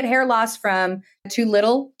 You can get hair loss from too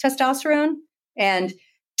little testosterone and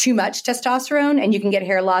too much testosterone, and you can get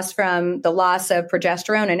hair loss from the loss of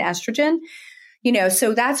progesterone and estrogen.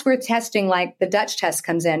 So that's where testing like the Dutch test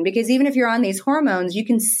comes in, because even if you're on these hormones, you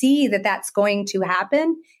can see that that's going to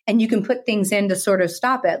happen and you can put things in to sort of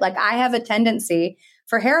stop it. Like I have a tendency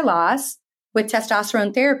for hair loss with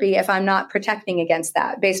testosterone therapy if I'm not protecting against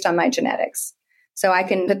that based on my genetics. So I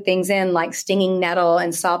can put things in like stinging nettle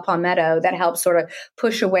and saw palmetto that helps sort of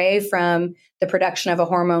push away from the production of a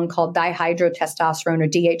hormone called dihydrotestosterone or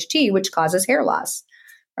DHT, which causes hair loss,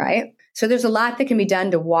 right? So there's a lot that can be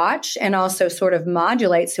done to watch and also sort of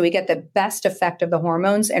modulate so we get the best effect of the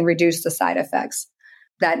hormones and reduce the side effects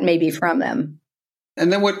that may be from them.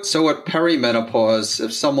 And then what perimenopause,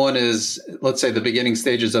 if someone is, let's say the beginning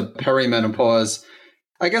stages of perimenopause,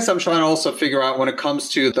 I guess I'm trying to also figure out when it comes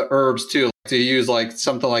to the herbs too, do you use like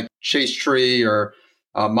something like chaste tree or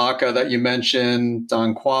maca that you mentioned,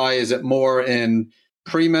 Dong Quai? Is it more in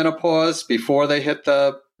premenopause before they hit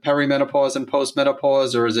the perimenopause and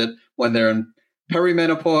postmenopause, or is it when they're in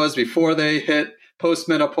perimenopause before they hit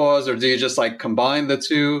postmenopause, or do you just like combine the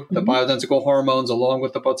two, the bioidentical hormones along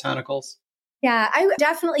with the botanicals? Yeah, I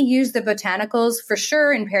definitely use the botanicals for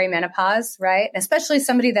sure in perimenopause, right? Especially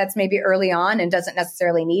somebody that's maybe early on and doesn't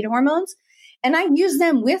necessarily need hormones. And I use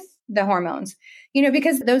them with the hormones,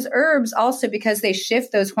 because those herbs also, because they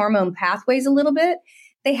shift those hormone pathways a little bit,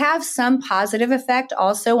 they have some positive effect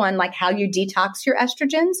also on like how you detox your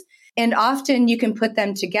estrogens. And often you can put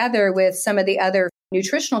them together with some of the other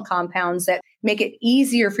nutritional compounds that make it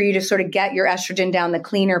easier for you to sort of get your estrogen down the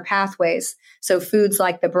cleaner pathways. So foods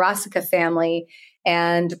like the brassica family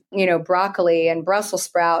and, broccoli and Brussels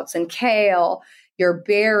sprouts and kale, your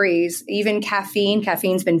berries, even caffeine.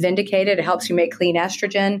 Caffeine's been vindicated. It helps you make clean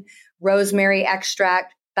estrogen. Rosemary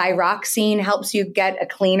extract, thyroxine helps you get a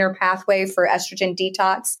cleaner pathway for estrogen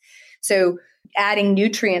detox. So adding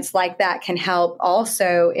nutrients like that can help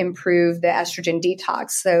also improve the estrogen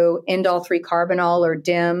detox. So indole-3-carbinol or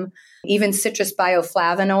DIM, even citrus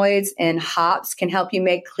bioflavonoids and hops can help you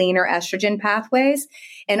make cleaner estrogen pathways.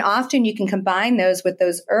 And often you can combine those with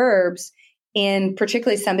those herbs in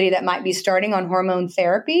particularly somebody that might be starting on hormone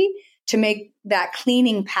therapy to make that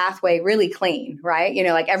cleaning pathway really clean, right?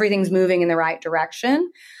 Like everything's moving in the right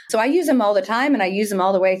direction. So I use them all the time, and I use them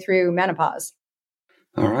all the way through menopause.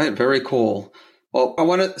 All right. Very cool. Well, I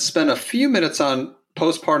want to spend a few minutes on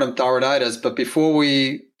postpartum thyroiditis, but before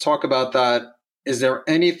we talk about that, is there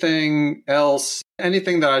anything else,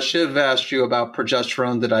 anything that I should have asked you about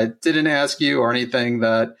progesterone that I didn't ask you, or anything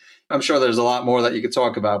that I'm sure there's a lot more that you could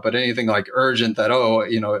talk about, but anything like urgent that,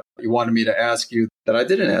 you wanted me to ask you that I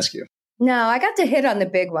didn't ask you? No, I got to hit on the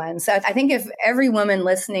big ones. So I think if every woman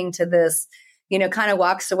listening to this, kind of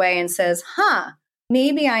walks away and says,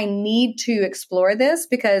 maybe I need to explore this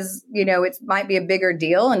because, it might be a bigger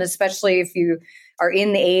deal. And especially if you are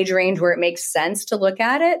in the age range where it makes sense to look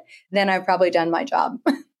at it, then I've probably done my job.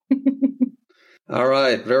 All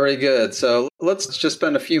right. Very good. So let's just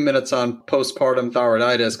spend a few minutes on postpartum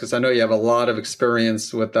thyroiditis, because I know you have a lot of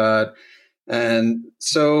experience with that. And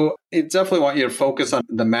so I definitely want you to focus on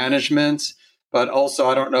the management, but also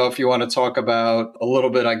I don't know if you want to talk about a little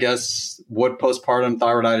bit, I guess, what postpartum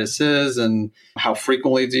thyroiditis is and how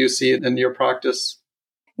frequently do you see it in your practice?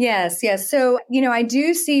 Yes. So, I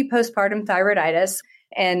do see postpartum thyroiditis.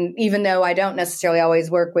 And even though I don't necessarily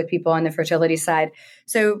always work with people on the fertility side.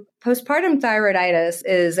 So postpartum thyroiditis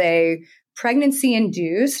is a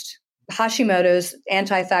pregnancy-induced Hashimoto's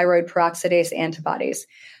anti-thyroid peroxidase antibodies.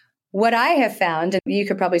 What I have found, and you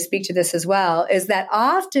could probably speak to this as well, is that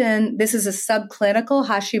often this is a subclinical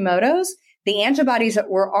Hashimoto's. The antibodies that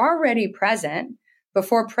were already present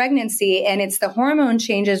before pregnancy, and it's the hormone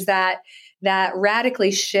changes that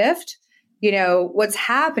radically shift what's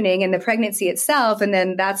happening in the pregnancy itself. And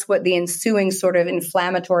then that's what the ensuing sort of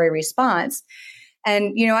inflammatory response.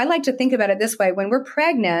 And, I like to think about it this way. When we're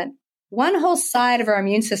pregnant, one whole side of our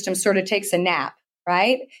immune system sort of takes a nap,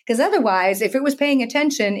 right? Because otherwise, if it was paying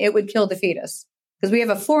attention, it would kill the fetus because we have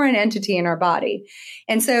a foreign entity in our body.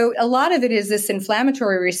 And so a lot of it is this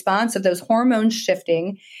inflammatory response of those hormones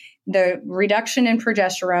shifting, the reduction in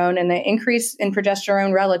progesterone and the increase in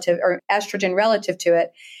progesterone relative or estrogen relative to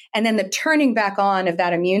it. And then the turning back on of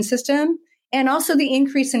that immune system, and also the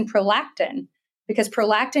increase in prolactin, because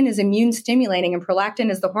prolactin is immune stimulating and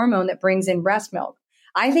prolactin is the hormone that brings in breast milk.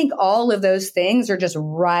 I think all of those things are just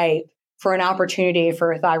ripe for an opportunity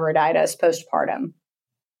for thyroiditis postpartum.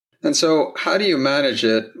 And so how do you manage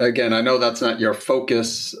it? Again, I know that's not your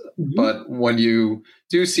focus, but when you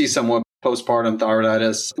do see someone postpartum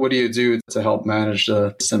thyroiditis, what do you do to help manage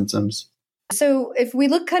the symptoms? So if we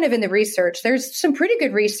look kind of in the research, there's some pretty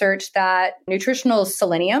good research that nutritional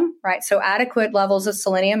selenium, right? So adequate levels of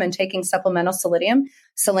selenium and taking supplemental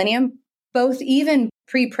selenium, both even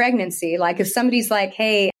pre-pregnancy. Like if somebody's like,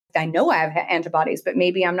 hey, I know I have antibodies, but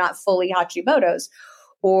maybe I'm not fully Hashimoto's,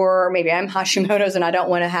 or maybe I'm Hashimoto's and I don't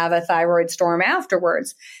want to have a thyroid storm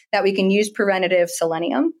afterwards, that we can use preventative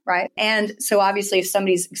selenium, right? And so obviously if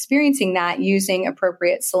somebody's experiencing that, using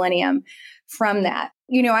appropriate selenium from that.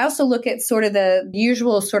 I also look at sort of the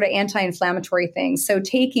usual sort of anti-inflammatory things. So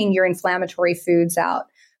taking your inflammatory foods out,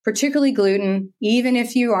 particularly gluten, even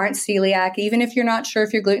if you aren't celiac, even if you're not sure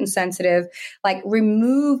if you're gluten sensitive, like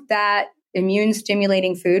remove that immune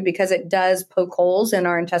stimulating food because it does poke holes in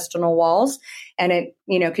our intestinal walls and it,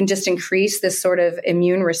 can just increase this sort of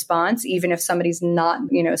immune response, even if somebody's not,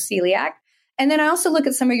 celiac. And then I also look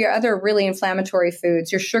at some of your other really inflammatory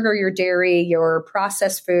foods, your sugar, your dairy, your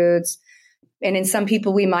processed foods. And in some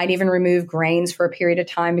people, we might even remove grains for a period of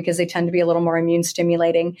time because they tend to be a little more immune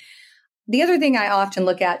stimulating. The other thing I often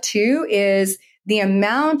look at too is the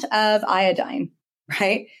amount of iodine,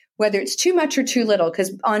 right? Whether it's too much or too little,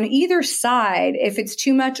 because on either side, if it's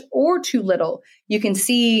too much or too little, you can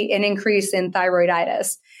see an increase in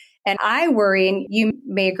thyroiditis. And I worry, and you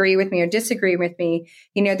may agree with me or disagree with me,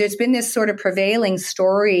 there's been this sort of prevailing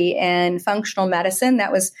story in functional medicine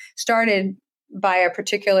that was started by a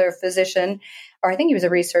particular physician, or I think he was a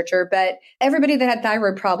researcher, but everybody that had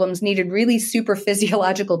thyroid problems needed really super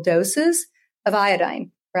physiological doses of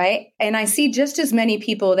iodine, right? And I see just as many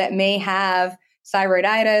people that may have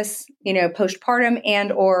thyroiditis, postpartum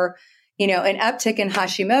and or, an uptick in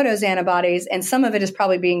Hashimoto's antibodies. And some of it is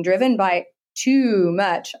probably being driven by too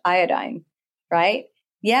much iodine, right?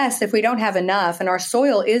 Yes, if we don't have enough and our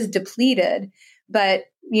soil is depleted, but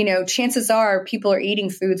chances are people are eating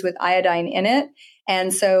foods with iodine in it.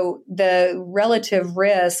 And so the relative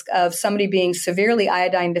risk of somebody being severely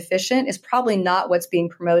iodine deficient is probably not what's being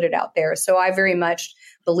promoted out there. So I very much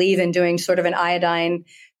believe in doing sort of an iodine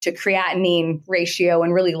to creatinine ratio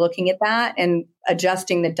and really looking at that and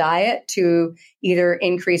adjusting the diet to either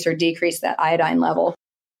increase or decrease that iodine level.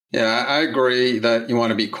 Yeah, I agree that you want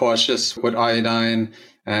to be cautious with iodine.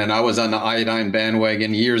 And I was on the iodine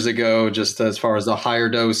bandwagon years ago, just as far as the higher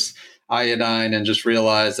dose iodine and just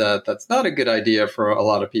realized that that's not a good idea for a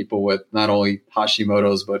lot of people with not only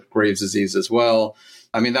Hashimoto's, but Graves' disease as well.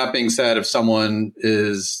 I mean, that being said, if someone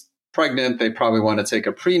is pregnant, they probably want to take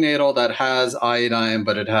a prenatal that has iodine,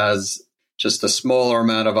 but it has just a smaller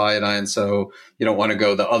amount of iodine. So you don't want to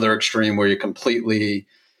go the other extreme where you're completely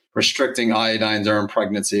restricting iodine during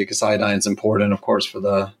pregnancy, because iodine is important, of course, for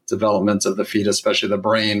the development of the fetus, especially the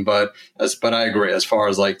brain. But I agree, as far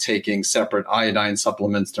as like taking separate iodine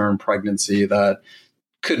supplements during pregnancy, that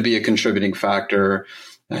could be a contributing factor.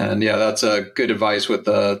 And yeah, that's a good advice with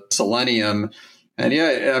the selenium. And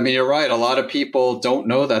yeah, I mean, you're right. A lot of people don't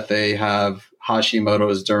know that they have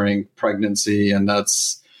Hashimoto's during pregnancy. And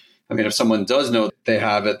if someone does know they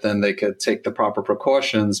have it, then they could take the proper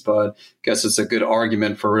precautions. But I guess it's a good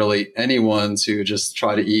argument for really anyone to just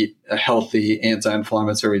try to eat a healthy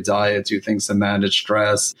anti-inflammatory diet, do things to manage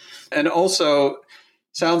stress. And also,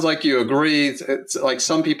 sounds like you agree. It's like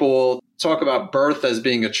some people will talk about birth as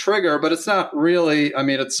being a trigger, but it's not really. I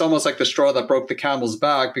mean, it's almost like the straw that broke the camel's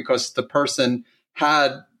back, because the person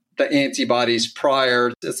had the antibodies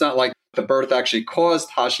prior. It's not like the birth actually caused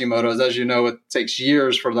Hashimoto's. As you know, it takes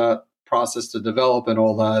years for that process to develop and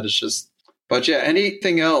all that. It's just, but yeah,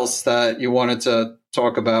 anything else that you wanted to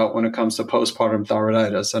talk about when it comes to postpartum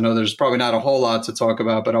thyroiditis? I know there's probably not a whole lot to talk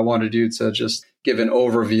about, but I wanted you to just give an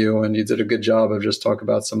overview, and you did a good job of just talking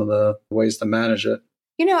about some of the ways to manage it.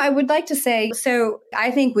 I would like to say, so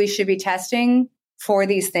I think we should be testing for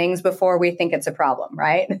these things before we think it's a problem,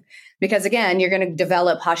 right? Because again, you're going to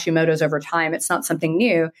develop Hashimoto's over time. It's not something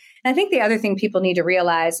new. And I think the other thing people need to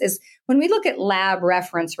realize is when we look at lab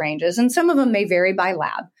reference ranges, and some of them may vary by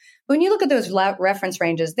lab, but when you look at those lab reference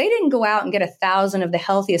ranges, they didn't go out and get 1,000 of the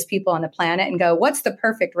healthiest people on the planet and go, what's the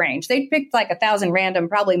perfect range? They picked like 1,000 random,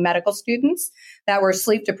 probably medical students that were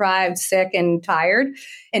sleep deprived, sick, and tired,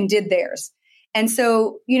 and did theirs. And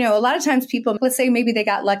so, a lot of times people, let's say maybe they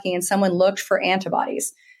got lucky and someone looked for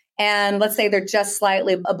antibodies. And let's say they're just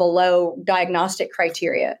slightly below diagnostic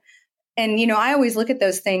criteria. And, I always look at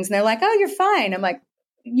those things and they're like, oh, you're fine. I'm like,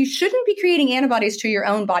 you shouldn't be creating antibodies to your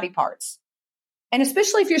own body parts. And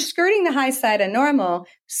especially if you're skirting the high side of normal,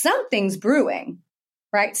 something's brewing,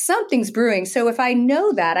 right? Something's brewing. So if I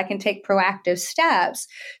know that, I can take proactive steps.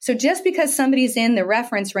 So just because somebody's in the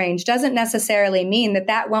reference range doesn't necessarily mean that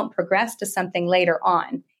that won't progress to something later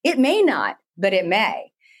on. It may not, but it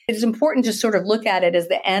may. It's important to sort of look at it as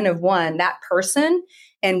the N of one, that person,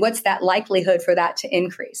 and what's that likelihood for that to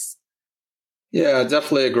increase. Yeah, I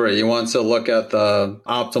definitely agree. You want to look at the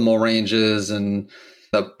optimal ranges, and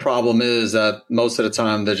the problem is that most of the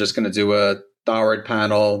time they're just going to do a thyroid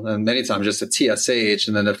panel, and many times just a TSH.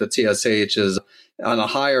 And then if the TSH is on a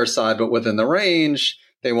higher side, but within the range,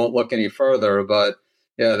 they won't look any further. But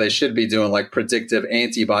yeah, they should be doing like predictive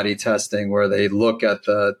antibody testing, where they look at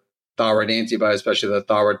the thyroid antibodies, especially the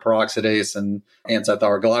thyroid peroxidase and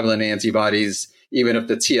anti-thyroid globulin antibodies, even if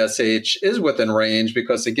the TSH is within range,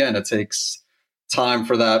 because again, it takes time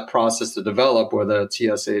for that process to develop where the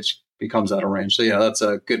TSH becomes out of range. So yeah, that's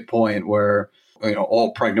a good point where,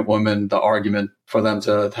 all pregnant women, the argument for them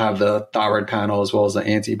to have the thyroid panel as well as the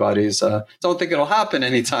antibodies, don't think it'll happen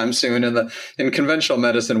anytime soon in conventional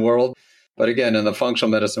medicine world. But again, in the functional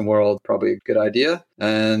medicine world, probably a good idea.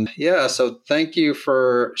 And yeah, so thank you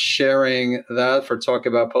for sharing that, for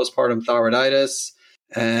talking about postpartum thyroiditis.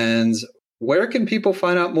 And where can people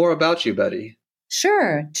find out more about you, Betty?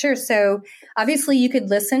 Sure. So obviously you could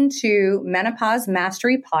listen to Menopause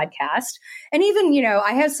Mastery podcast. And even,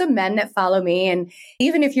 I have some men that follow me. And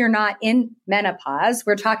even if you're not in menopause,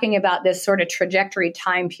 we're talking about this sort of trajectory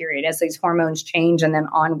time period as these hormones change and then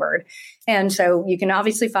onward. And so you can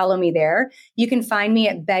obviously follow me there. You can find me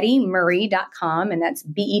at bettymurray.com, and that's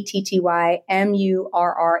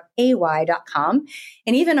BETTYMURRAY.com.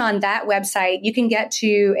 And even on that website, you can get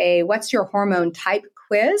to a what's your hormone type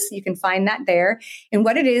quiz. You can find that there. And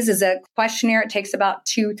what it is a questionnaire. It takes about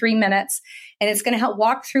 2-3 minutes, and it's going to help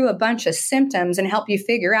walk through a bunch of symptoms and help you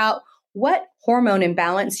figure out what hormone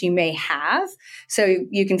imbalance you may have. So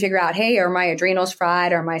you can figure out, hey, are my adrenals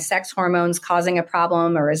fried? Are my sex hormones causing a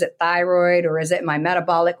problem? Or is it thyroid? Or is it my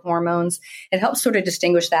metabolic hormones? It helps sort of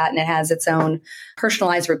distinguish that, and it has its own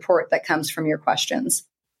personalized report that comes from your questions.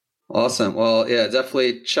 Awesome. Well, yeah,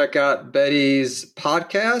 definitely check out Betty's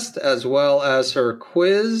podcast as well as her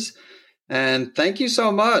quiz. And thank you so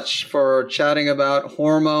much for chatting about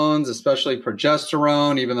hormones, especially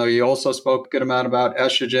progesterone, even though you also spoke a good amount about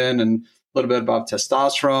estrogen and a little bit about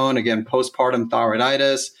testosterone. Again, postpartum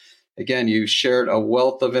thyroiditis. Again, you shared a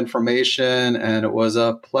wealth of information, and it was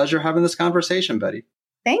a pleasure having this conversation, Betty.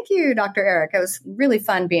 Thank you, Dr. Eric. It was really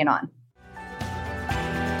fun being on.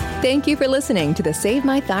 Thank you for listening to the Save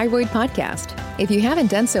My Thyroid podcast. If you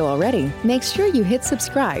haven't done so already, make sure you hit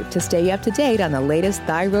subscribe to stay up to date on the latest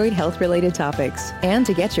thyroid health-related topics. And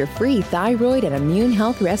to get your free thyroid and immune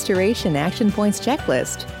health restoration action points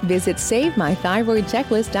checklist, visit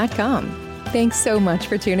SaveMyThyroidChecklist.com. Thanks so much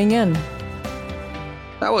for tuning in.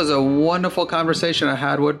 That was a wonderful conversation I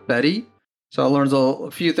had with Betty. So I learned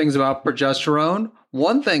a few things about progesterone.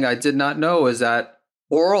 One thing I did not know is that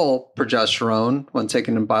oral progesterone, when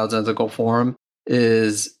taken in bioidentical form,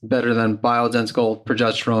 is better than bioidentical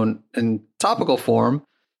progesterone in topical form.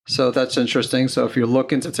 So that's interesting. So if you're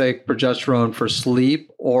looking to take progesterone for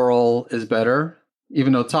sleep, oral is better,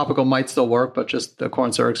 even though topical might still work, but just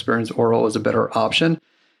according to our experience, oral is a better option.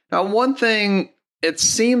 Now, one thing, it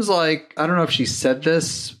seems like, I don't know if she said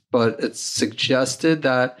this, but it's suggested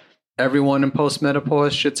that everyone in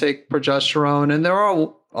postmenopause should take progesterone. And there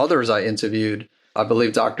are others I interviewed. I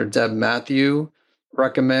believe Dr. Deb Matthew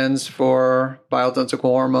recommends for bioidentical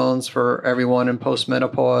hormones for everyone in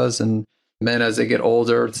postmenopause and men as they get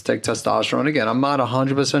older to take testosterone. Again, I'm not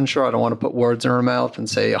 100% sure. I don't want to put words in her mouth and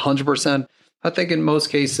say 100%. I think in most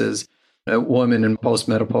cases, a woman in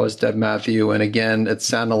postmenopause, Deb Matthew, and again, it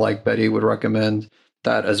sounded like Betty would recommend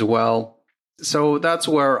that as well. So that's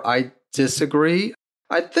where I disagree.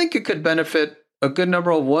 I think it could benefit a good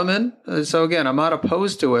number of women. So again, I'm not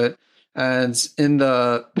opposed to it. And in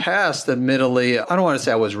the past, admittedly, I don't want to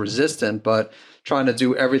say I was resistant, but trying to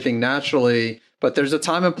do everything naturally. But there's a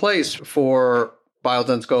time and place for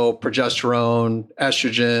bioidentical progesterone,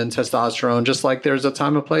 estrogen, testosterone, just like there's a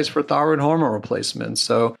time and place for thyroid hormone replacement.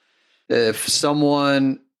 So if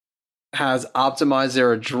someone has optimized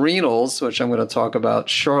their adrenals, which I'm going to talk about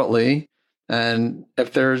shortly, and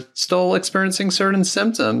if they're still experiencing certain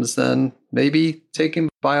symptoms, then maybe taking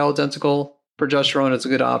bioidentical progesterone is a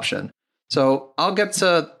good option. So I'll get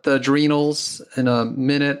to the adrenals in a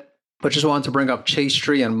minute, but just wanted to bring up chaste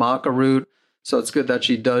tree and maca root. So it's good that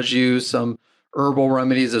she does use some herbal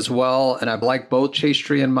remedies as well. And I like both chaste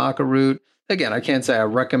tree and maca root. Again, I can't say I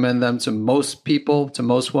recommend them to most people, to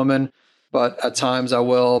most women, but at times I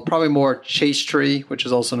will. Probably more chaste tree, which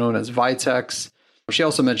is also known as Vitex. She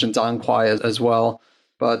also mentioned Dong Quai as well.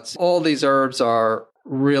 But all these herbs are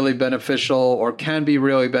really beneficial or can be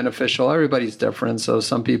really beneficial. Everybody's different. So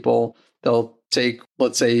some people, they'll take,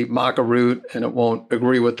 let's say, maca root and it won't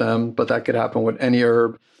agree with them, but that could happen with any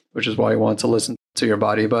herb, which is why you want to listen to your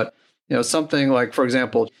body. But, something like, for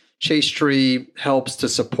example, chaste tree helps to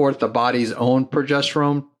support the body's own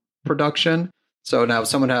progesterone production. So now if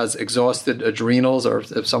someone has exhausted adrenals, or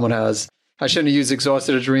if someone has, I shouldn't use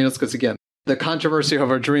exhausted adrenals because, again, the controversy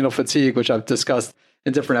over adrenal fatigue, which I've discussed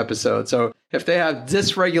in different episodes. So if they have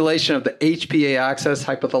dysregulation of the HPA axis,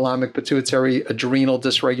 hypothalamic pituitary adrenal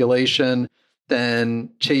dysregulation, then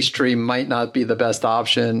chaste tree might not be the best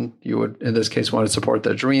option. You would, in this case, want to support the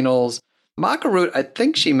adrenals. Maca root, I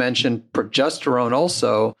think she mentioned progesterone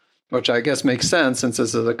also, which I guess makes sense since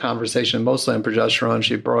this is a conversation mostly on progesterone.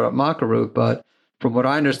 She brought up maca root, but from what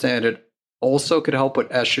I understand, it also could help with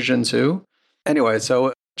estrogen too. Anyway,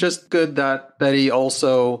 so just good that Betty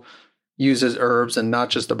also uses herbs and not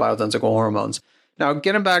just the bioidentical hormones. Now,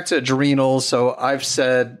 getting back to adrenals, so I've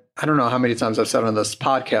said, I don't know how many times I've said on this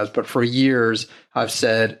podcast, but for years I've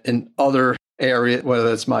said in other areas,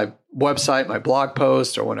 whether it's my website, my blog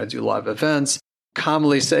post, or when I do live events,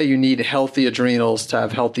 commonly say you need healthy adrenals to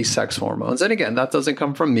have healthy sex hormones. And again, that doesn't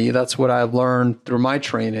come from me. That's what I've learned through my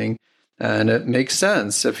training. And it makes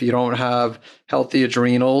sense. If you don't have healthy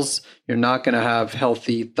adrenals, you're not going to have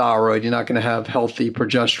healthy thyroid. You're not going to have healthy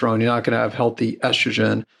progesterone. You're not going to have healthy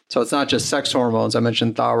estrogen. So it's not just sex hormones. I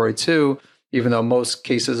mentioned thyroid too. Even though most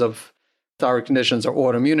cases of thyroid conditions are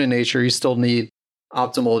autoimmune in nature, you still need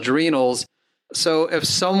optimal adrenals. So if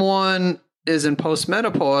someone is in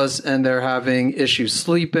postmenopause and they're having issues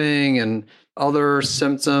sleeping and other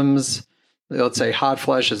symptoms, let's say hot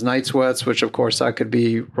flashes, night sweats, which of course that could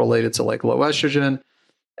be related to like low estrogen.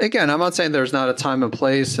 Again, I'm not saying there's not a time and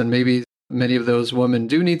place, and maybe many of those women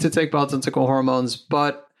do need to take bioidentical hormones,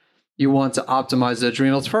 but you want to optimize the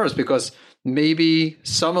adrenals first, because maybe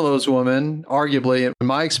some of those women, arguably in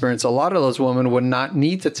my experience, a lot of those women would not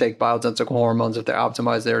need to take bioidentical hormones if they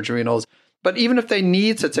optimize their adrenals. But even if they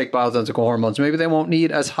need to take bioidentical hormones, maybe they won't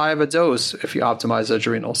need as high of a dose if you optimize the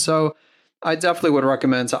adrenals. So I definitely would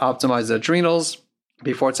recommend to optimize the adrenals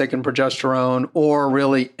before taking progesterone or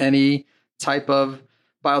really any type of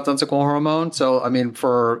bioidentical hormone. So, I mean,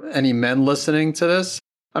 for any men listening to this,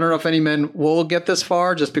 I don't know if any men will get this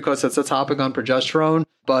far just because it's a topic on progesterone.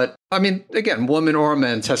 But I mean, again, women or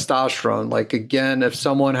men, testosterone, like again, if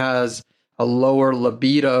someone has a lower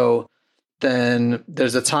libido, then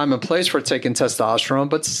there's a time and place for taking testosterone,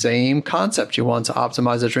 but same concept. You want to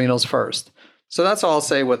optimize adrenals first. So that's all I'll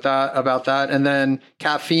say with that about that. And then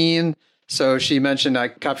caffeine. So she mentioned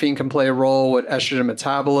that caffeine can play a role with estrogen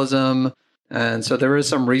metabolism. And so there is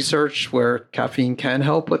some research where caffeine can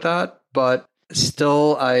help with that. But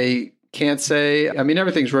still, I can't say, I mean,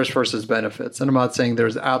 everything's risk versus benefits. And I'm not saying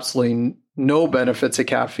there's absolutely no benefit to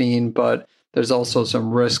caffeine, but there's also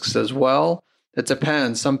some risks as well. It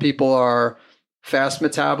depends. Some people are fast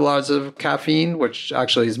metabolizers of caffeine, which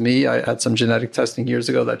actually is me. I had some genetic testing years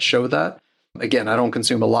ago that showed that. Again, I don't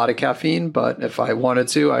consume a lot of caffeine, but if I wanted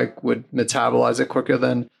to, I would metabolize it quicker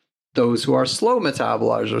than those who are slow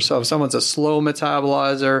metabolizers. So if someone's a slow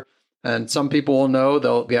metabolizer, and some people will know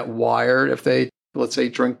they'll get wired if they, let's say,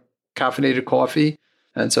 drink caffeinated coffee.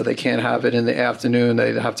 And so they can't have it in the afternoon.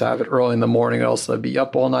 They have to have it early in the morning, else they'll be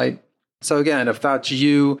up all night. So again, if that's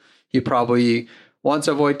you, you probably want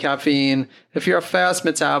to avoid caffeine. If you're a fast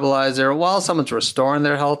metabolizer, while someone's restoring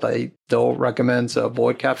their health, I still recommend to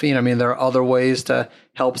avoid caffeine. I mean, there are other ways to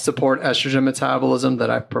help support estrogen metabolism that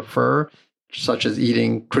I prefer, such as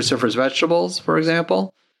eating cruciferous vegetables, for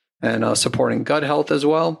example, and supporting gut health as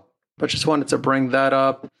well. But just wanted to bring that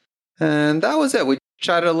up. And that was it. We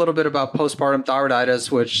chatted a little bit about postpartum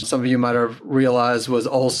thyroiditis, which some of you might have realized was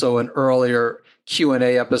also an earlier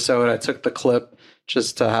Q&A episode. I took the clip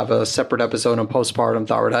just to have a separate episode on postpartum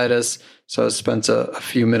thyroiditis. So I spent a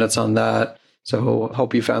few minutes on that. So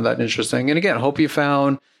hope you found that interesting. And again, hope you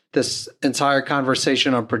found this entire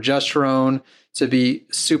conversation on progesterone to be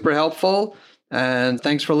super helpful. And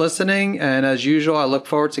thanks for listening. And as usual, I look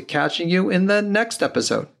forward to catching you in the next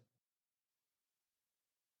episode.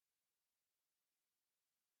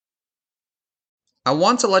 I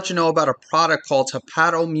want to let you know about a product called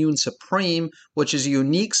Hepatoimmune Supreme, which is a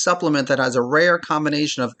unique supplement that has a rare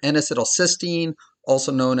combination of N-acetylcysteine,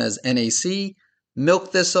 also known as NAC,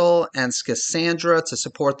 milk thistle, and schisandra to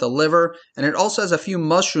support the liver. And it also has a few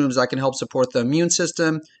mushrooms that can help support the immune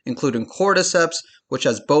system, including cordyceps, which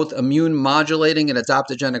has both immune modulating and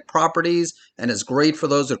adaptogenic properties and is great for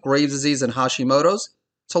those with Graves' disease and Hashimoto's.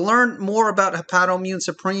 To learn more about Hepatoimmune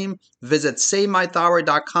Supreme, visit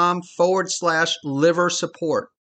SaveMyThyroid.com/liver support.